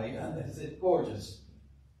little way, and there's this gorgeous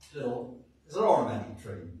little, it's an ornamental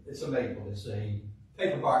tree. It's a maple, it's a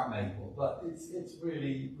paperbark maple, but it's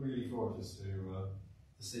really, really gorgeous to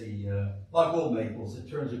see. Like all maples, it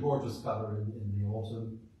turns a gorgeous colour in the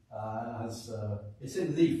autumn. It's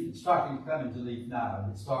in leaf, it's starting to come into leaf now,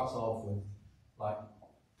 and it starts off with like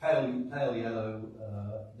pale yellow,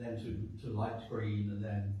 then to light green, and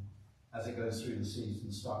then as it goes through the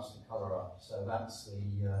season starts to colour up. So that's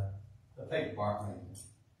the paperbark maple.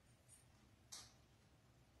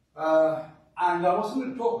 And I wasn't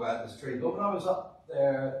going to talk about this tree, but when I was up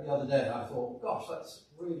there the other day, I thought, gosh, that's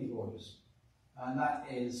really gorgeous. And that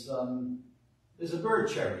is, there's a bird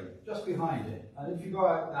cherry just behind it. And if you go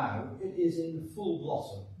out now, it is in full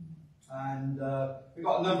blossom. And we've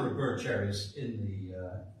got a number of bird cherries in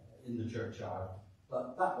the churchyard,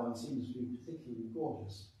 but that one seems to be particularly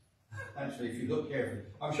gorgeous. Actually, if you look carefully,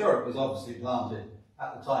 I'm sure it was obviously planted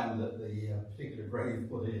at the time that the particular grave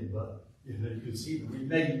put in, but you know, you can see the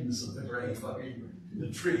remains of the grave. I mean, the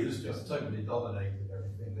tree has just totally dominated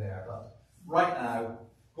everything there. But right now,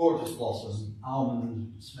 gorgeous blossom,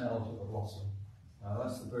 almond smell to the blossom.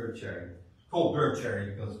 That's the bird cherry. It's called bird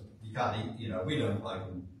cherry because you can't eat, you know, we don't like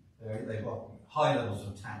them. They've got high levels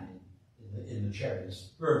of tannin in the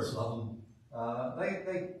cherries. Birds love them.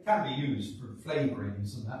 They can be used for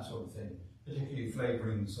flavourings and that sort of thing, particularly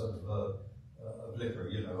flavourings of liquor,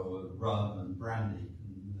 you know, rum and brandy.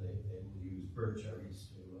 And they will use bird cherries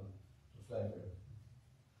to flavour it.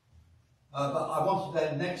 But I wanted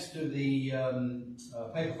then, next to the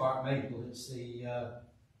paperbark maple, it's the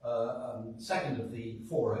second of the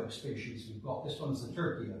 4 oak species we've got. This one's the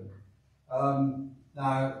Turkey oak.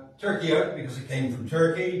 Now, Turkey oak, because it came from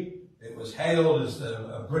Turkey, it was hailed as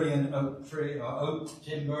a brilliant oak tree, oak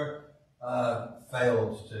timber,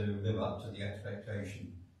 failed to live up to the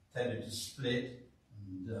expectation, tended to split,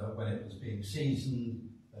 and when it was being seasoned,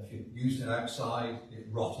 if you used it outside, it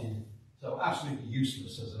rotted. So absolutely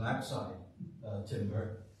useless as an outside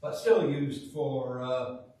timber, but still used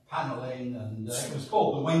for panelling, and it was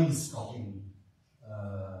called the wainscoting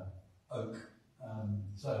oak.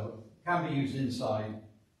 So it can be used inside,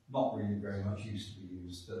 not really very much used to be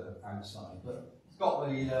used outside, but it's got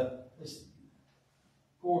this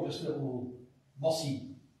gorgeous little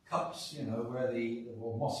mossy cups, you know,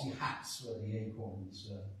 or mossy hats where the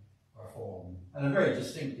acorns are formed, and a very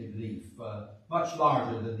distinctive leaf, much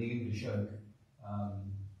larger than the English oak,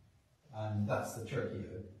 and that's the Turkey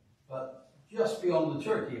oak. But just beyond the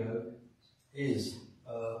Turkey oak is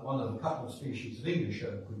one of a couple of species of English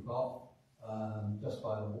oak we've got, just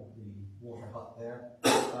by the water hut there.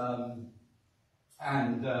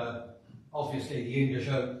 And obviously the English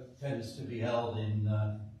oak tends to be held in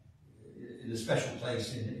a special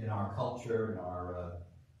place in our culture,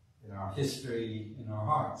 in our history, in our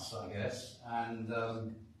hearts, I guess. And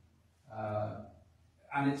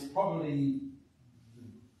it's probably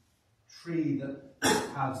the tree that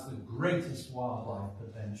has the greatest wildlife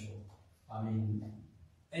potential. I mean,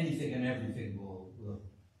 anything and everything will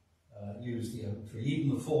use the oak tree. Even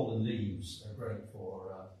the fallen leaves are great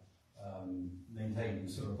for maintaining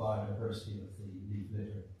sort of biodiversity of the leaf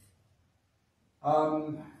litter.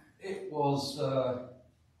 It was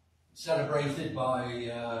celebrated by,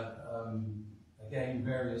 again,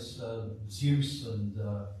 various Zeus and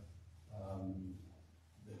the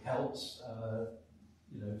Celts,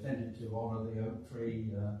 you know, tended to honour the oak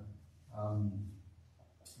tree.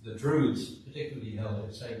 The Druids particularly held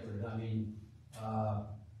it sacred. I mean,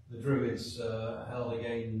 the Druids held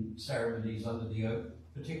again ceremonies under the oak,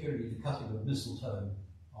 particularly the cutting of mistletoe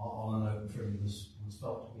on an oak tree was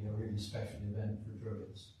felt to be a really special event for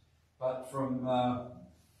Druids. But from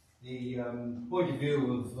the point of view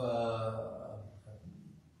of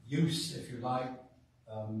use, if you like,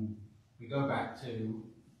 we go back to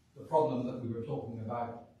the problem that we were talking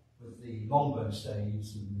about with the longbow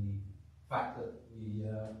staves and the fact that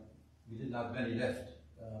we didn't have many left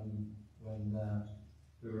when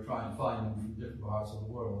we were trying to find them from different parts of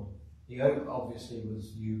the world. The oak obviously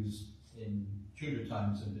was used in Tudor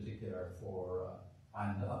times in particular for,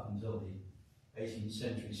 and up until the 18th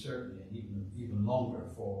century certainly, and even longer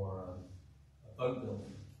for boat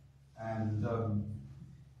building. And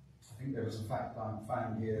I think there was a fact I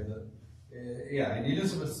found here that, in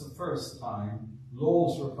Elizabeth I's time,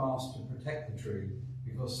 laws were passed to protect the tree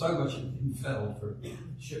because so much had been felled for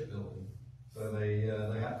shipbuilding. So they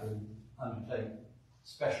had to undertake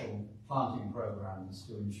special planting programs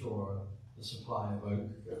to ensure the supply of oak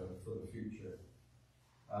for the future.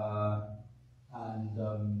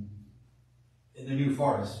 In the New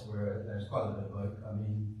Forest, where there's quite a bit of oak, I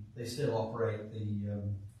mean, they still operate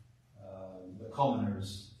the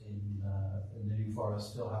commoners in the New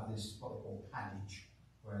Forest still have this what they call pannage,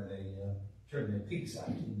 where they turn their pigs out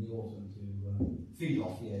in the autumn to feed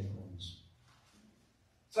off the acorns.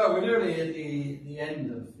 So we're nearly at the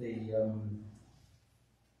end of the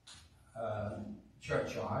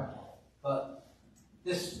churchyard, but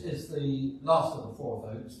this is the last of the fourth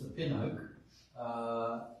oaks, the pin oak.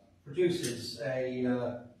 Produces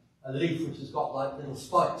a leaf which has got like little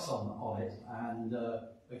spikes on it, and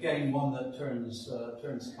again one that turns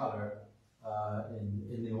colour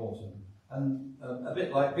in the autumn, and a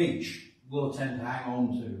bit like beech will tend to hang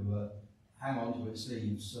on to its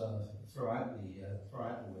leaves throughout the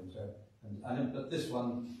winter, but this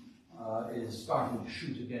one is starting to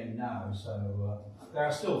shoot again now. So there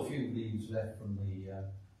are still a few leaves left from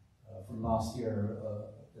last year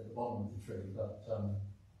at the bottom of the tree, but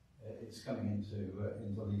it's coming into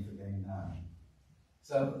leaf again now.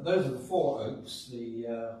 So those are the four oaks: the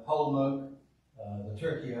holm oak, the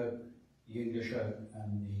turkey oak, the English oak,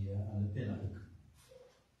 and the pin oak.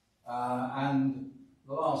 And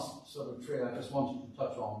the last sort of tree I just wanted to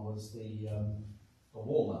touch on was the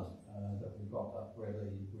walnut that we've got up where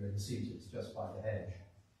the seat is just by the hedge.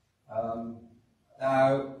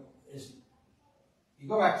 Now, you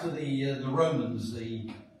go back to the Romans.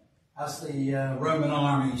 As the Roman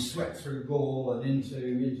army swept through Gaul and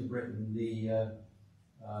into Britain,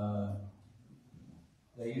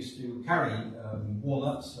 they used to carry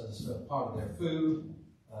walnuts as part of their food.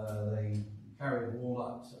 They carried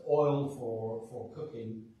walnut oil for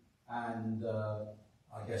cooking, and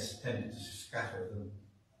I guess tended to scatter the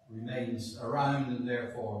remains around, and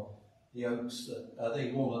therefore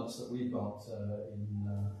the walnuts that we've got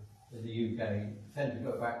in the UK tend to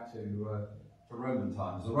go back to Roman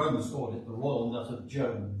times. The Romans called it the royal nut of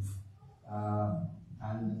Jove,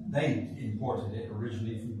 and they imported it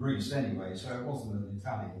originally from Greece anyway, so it wasn't an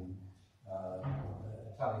Italian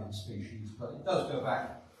species, but it does go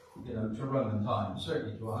back, to Roman times,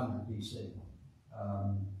 certainly to 100 BC.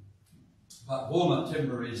 But walnut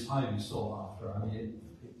timber is highly sought after. I mean,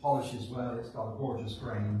 it polishes well, it's got a gorgeous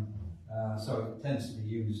grain, so it tends to be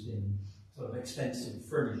used in sort of extensive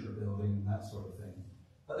furniture building and that sort of thing.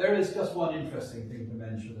 But there is just one interesting thing to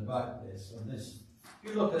mention about this, and this, if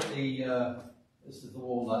you look at this is the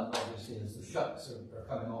walnut, obviously, as the shucks are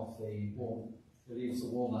coming off the wall, it leaves the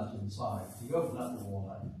walnut inside. You open up the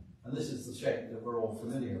walnut, and this is the shape that we're all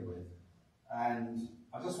familiar with. And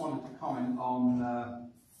I just wanted to comment on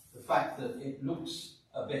the fact that it looks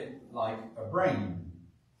a bit like a brain,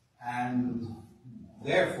 and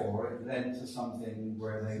therefore it led to something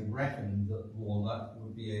where they reckoned that walnut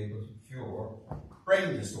would be able to cure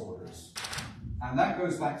brain disorders. And that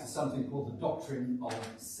goes back to something called the doctrine of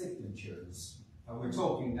signatures. And we're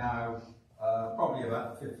talking now probably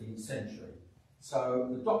about the 15th century. So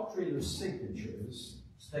the doctrine of signatures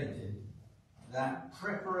stated that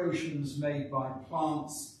preparations made by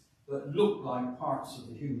plants that look like parts of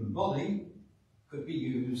the human body could be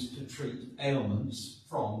used to treat ailments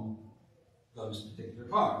from those particular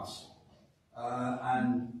parts.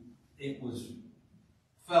 And it was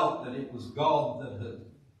felt that it was God that had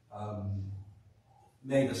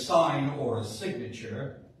made a sign or a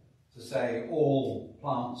signature to say all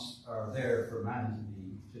plants are there for man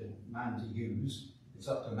to use. It's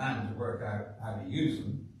up to man to work out how to use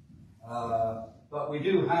them. But we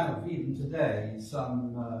do have, even today,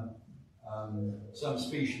 some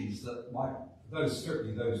species that might,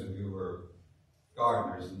 certainly those of you who are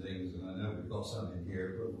gardeners and things, and I know we've got some in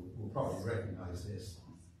here, but we'll probably recognise this.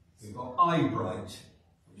 We've got eyebright,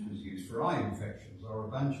 which was used for eye infections, or a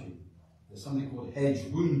banshee. There's something called hedge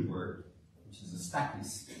woundwort, which is a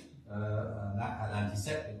stachys, and that had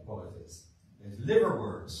antiseptic qualities. There's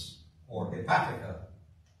liverworts, or hepatica,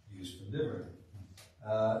 used for liver.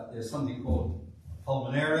 There's something called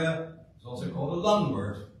pulmonaria. It's also called a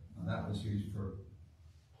lungwort, and that was used for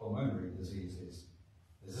pulmonary diseases.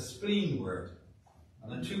 There's a spleenwort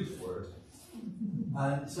and a toothwort.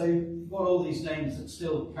 And so you've got all these names that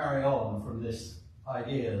still carry on from this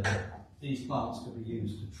idea that these plants could be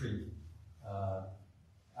used to treat,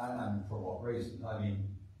 and for what reason. I mean,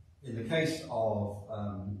 in the case of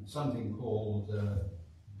something called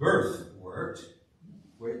birthwort,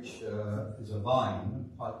 which is a vine,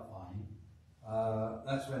 pipe vine,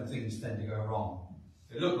 that's when things tend to go wrong.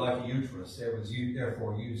 It looked like a uterus, it was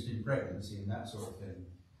therefore used in pregnancy and that sort of thing.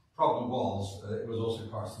 Problem was, it was also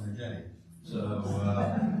carcinogenic, so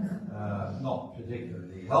not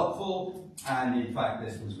particularly helpful, and in fact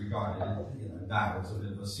this was regarded, now as a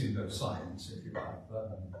bit of a pseudoscience, if you like.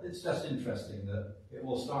 But it's just interesting that it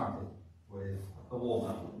all started with the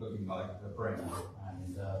walnut looking like the brain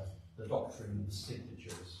and the doctrine of the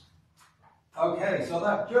signatures. Okay, so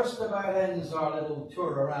that just about ends our little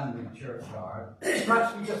tour around the churchyard.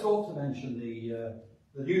 Perhaps we just ought to mention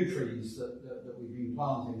the new trees that we've been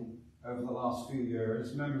planting over the last few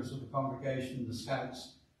years. Members of the congregation, the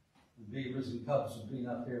scouts, the beavers and cubs have been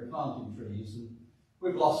up here planting trees, and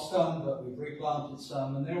we've lost some, but we've replanted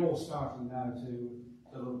some, and they're all starting now to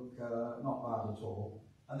look not bad at all.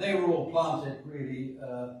 And they were all planted really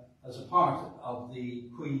as a part of the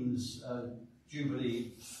Queen's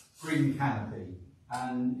Jubilee green canopy.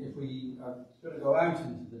 And if we are going to go out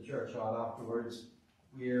into the churchyard afterwards,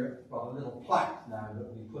 we've got a little plaque now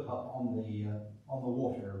that we put up on the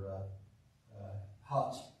water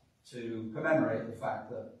hut to commemorate the fact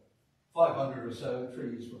that 500 or so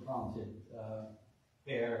trees were planted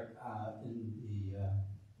here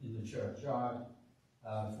in the churchyard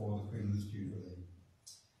for the Queen's Jubilee.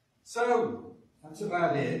 So that's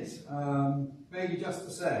about it. Maybe just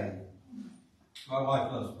to say, my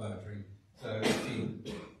wife loves poetry, so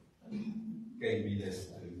she gave me this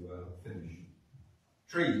to finish.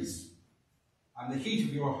 Trees. I'm the heat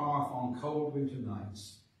of your hearth on cold winter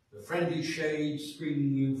nights, the friendly shade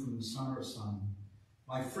screening you from the summer sun.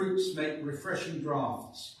 My fruits make refreshing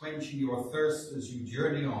draughts, quenching your thirst as you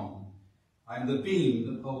journey on. I am the beam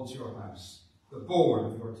that holds your house, the board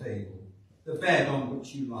of your table, the bed on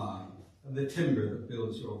which you lie, and the timber that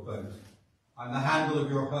builds your boat. I am the handle of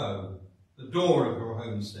your hoe, the door of your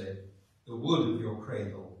homestead, the wood of your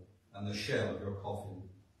cradle, and the shell of your coffin.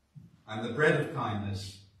 I am the bread of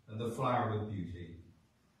kindness and the flower of beauty.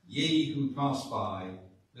 Ye who pass by,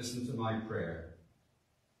 listen to my prayer.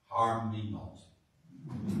 Harm me not.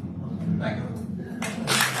 Thank you.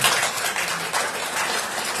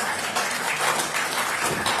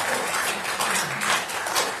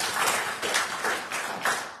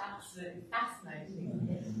 Absolutely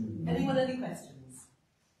fascinating. Anyone, any questions?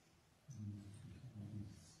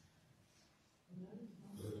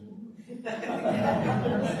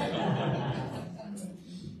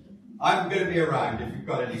 I'm going to be around if you've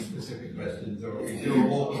got any specific questions, or if you do a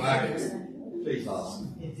walk about, please ask.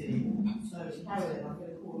 Indeed. So, Carolyn, I'm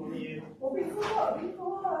going to call on you. Well, before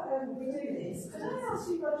we do this, can I ask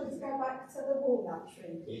you, Roger, to go back to the walnut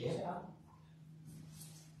tree picture? Yeah.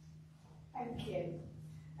 Thank you.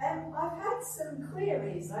 I've had some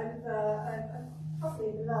queries over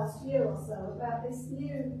probably the last year or so about this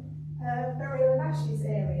new burial of ashes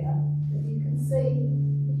area that you can see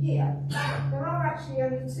here. There are actually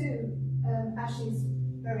only two ashes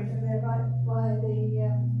buried, and they're right by the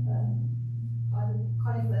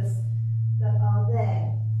conifers that are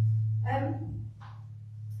there.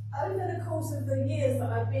 Over the course of the years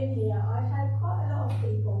that I've been here, I've had quite a lot of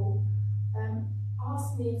people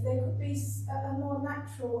ask me if there could be a more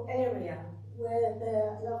natural area where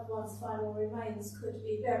their loved ones' final remains could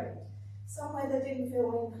be buried. Somewhere that didn't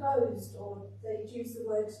feel enclosed, or they'd use the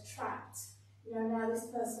word trapped. You know, now this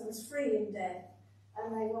person was free in death,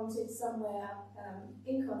 and they wanted somewhere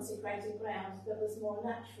in consecrated ground that was more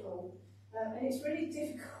natural. And it's really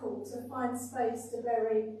difficult to find space to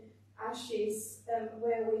bury ashes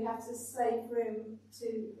where we have to save room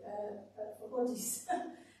for bodies.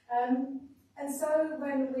 And so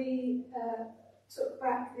when we took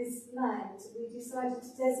back this land, we decided to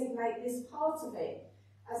designate this part of it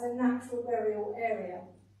as a natural burial area.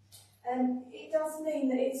 And it does mean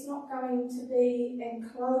that it's not going to be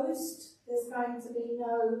enclosed. There's going to be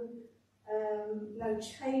no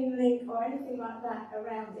chain link or anything like that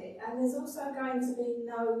around it. And there's also going to be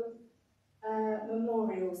no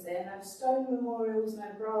memorials there, no stone memorials,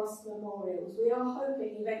 no brass memorials. We are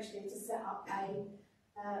hoping eventually to set up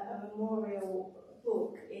a memorial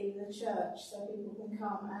book in the church so people can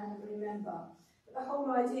come and remember. But the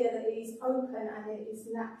whole idea that it is open and it is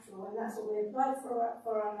natural, and that's what we applied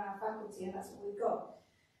for on our faculty, and that's what we've got.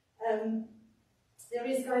 There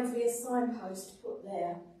is going to be a signpost put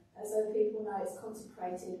there so people know it's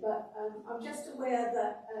consecrated, but I'm just aware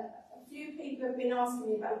that a few people have been asking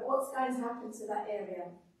me about what's going to happen to that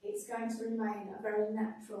area. It's going to remain a very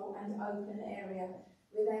natural and open area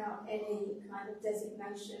without any kind of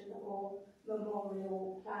designation or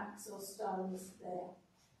memorial plaques or stones there.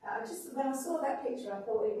 When I saw that picture, I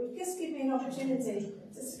thought it would just give me an opportunity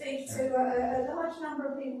to speak to a large number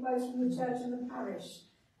of people, both from the church and the parish,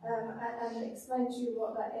 and explain to you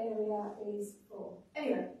what that area is for.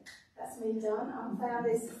 Anyway, that's me done. I found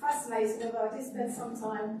this fascinating, although I did spend some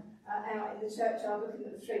time out in the churchyard looking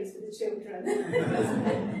at the trees with the children.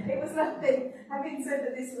 It was lovely. Having said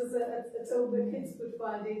that this was a tool that kids would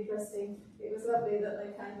find interesting, it was lovely that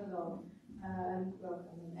they came along and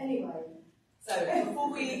welcomed them. Anyway. So, before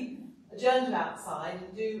we adjourn outside,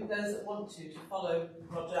 and do those that want to follow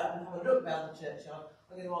Roger and have a look around the churchyard,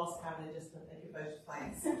 I'm going to ask Caroline just to make a vote of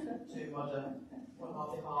thanks to Roger on our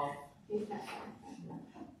behalf.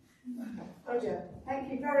 Roger,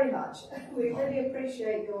 thank you very much. We really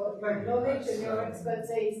appreciate your knowledge and your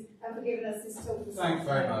expertise and for giving us this talk. Thanks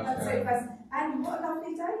very much. And what a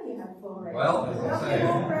lovely day you had for it. Well, as I say,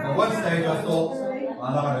 at one stage I thought,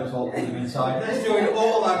 I'm not going to talk to them inside, let's do it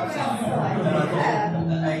all outside. And I thought,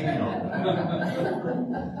 maybe not.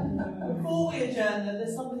 Before we adjourn, then,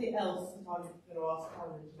 there's somebody else that I'm going to ask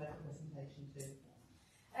Caroline to make a presentation to.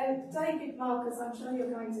 David Marcus, I'm sure you're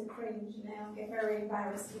going to cringe now and get very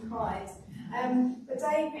embarrassed and hide. But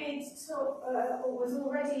David was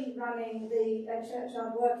already running the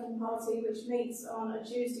Churchyard Working Party, which meets on a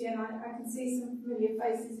Tuesday, and I can see some familiar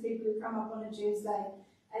faces, people who come up on a Tuesday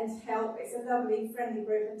and help. It's a lovely, friendly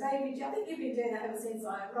group. And David, I think you've been doing that ever since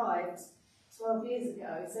I arrived 12 years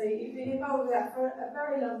ago, so you've been involved with that for a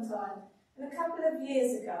very long time. And a couple of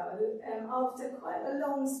years ago, after quite a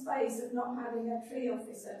long space of not having a tree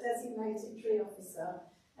officer, designated tree officer,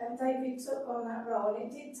 David took on that role, and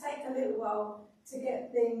it did take a little while to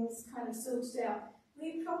get things kind of sorted out.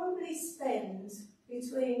 We probably spend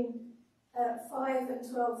between £5,000 and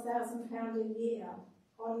 £12,000 a year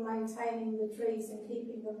on maintaining the trees and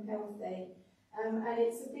keeping them healthy. And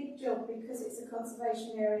it's a big job because it's a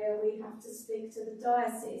conservation area. We have to speak to the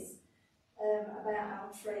diocese about our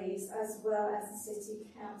trees, as well as the city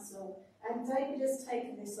council. And David has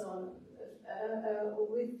taken this on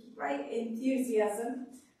with great enthusiasm,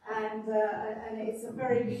 and it's a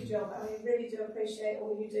very big job, and we really do appreciate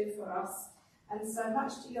all you do for us. And so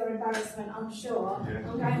much to your embarrassment, I'm sure,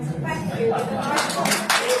 I'm going to thank you with the microphone.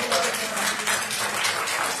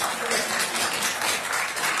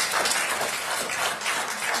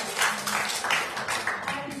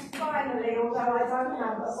 Although I don't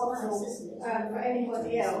have a bottle for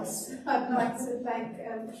anybody else, I'd like to thank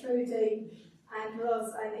Trudy and Ros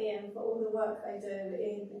and Ian for all the work they do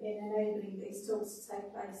in enabling these talks to take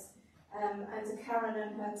place, and to Karen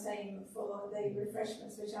and her team for the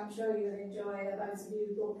refreshments, which I'm sure you'll enjoy. Those of you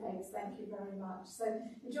who bought cakes, thank you very much. So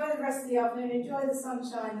enjoy the rest of the afternoon, enjoy the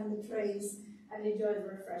sunshine and the trees, and enjoy the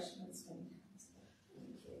refreshments. Thank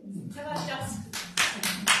you. Can I just...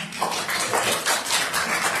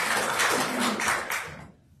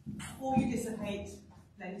 Before you dissipate,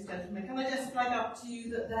 ladies and gentlemen, can I just flag up to you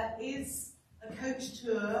that there is a coach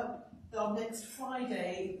tour on next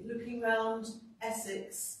Friday looking around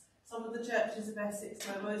Essex, some of the churches of Essex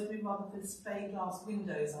where Rosemary Rutherford's stained glass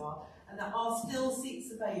windows are, and there are still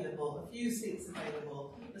seats available, a few seats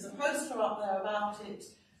available. There's a poster up there about it,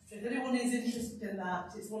 so if anyone is interested in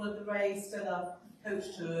that, it's one of the Ray Stella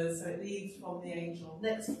coach tours, so it leaves from the Angel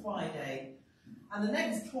next Friday. And the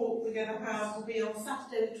next talk we're going to have will be on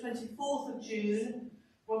Saturday the 24th of June,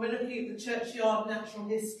 when we're looking at the churchyard natural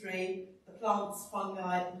history, the plants,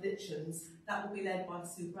 fungi and lichens. That will be led by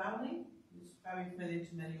Sue Browning, who's very familiar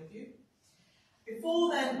to many of you.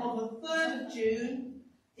 Before then, on the 3rd of June,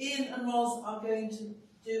 Ian and Ros are going to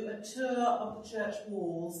do a tour of the church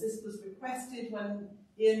walls. This was requested when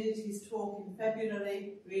Ian did his talk in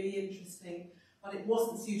February, really interesting. But it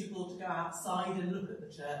wasn't suitable to go outside and look at the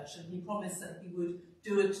church, and he promised that he would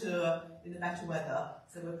do a tour in the better weather.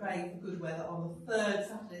 So we're praying for good weather on the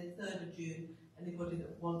Saturday the 3rd of June. Anybody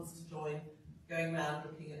that wants to join, going around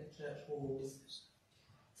looking at the church walls.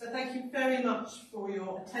 So thank you very much for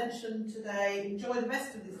your attention today. Enjoy the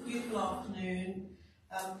rest of this beautiful afternoon.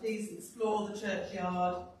 Please explore the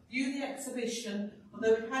churchyard, view the exhibition.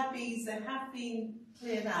 Although we have these, there have been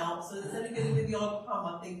cleared out, so there's only going to be the odd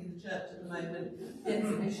pub, I think, in the church at the moment. The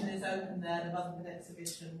exhibition is open there, the Rutherford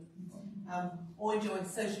exhibition. Or enjoy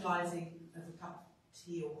socialising over a cup of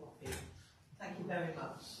tea or coffee. Thank you very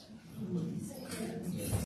much.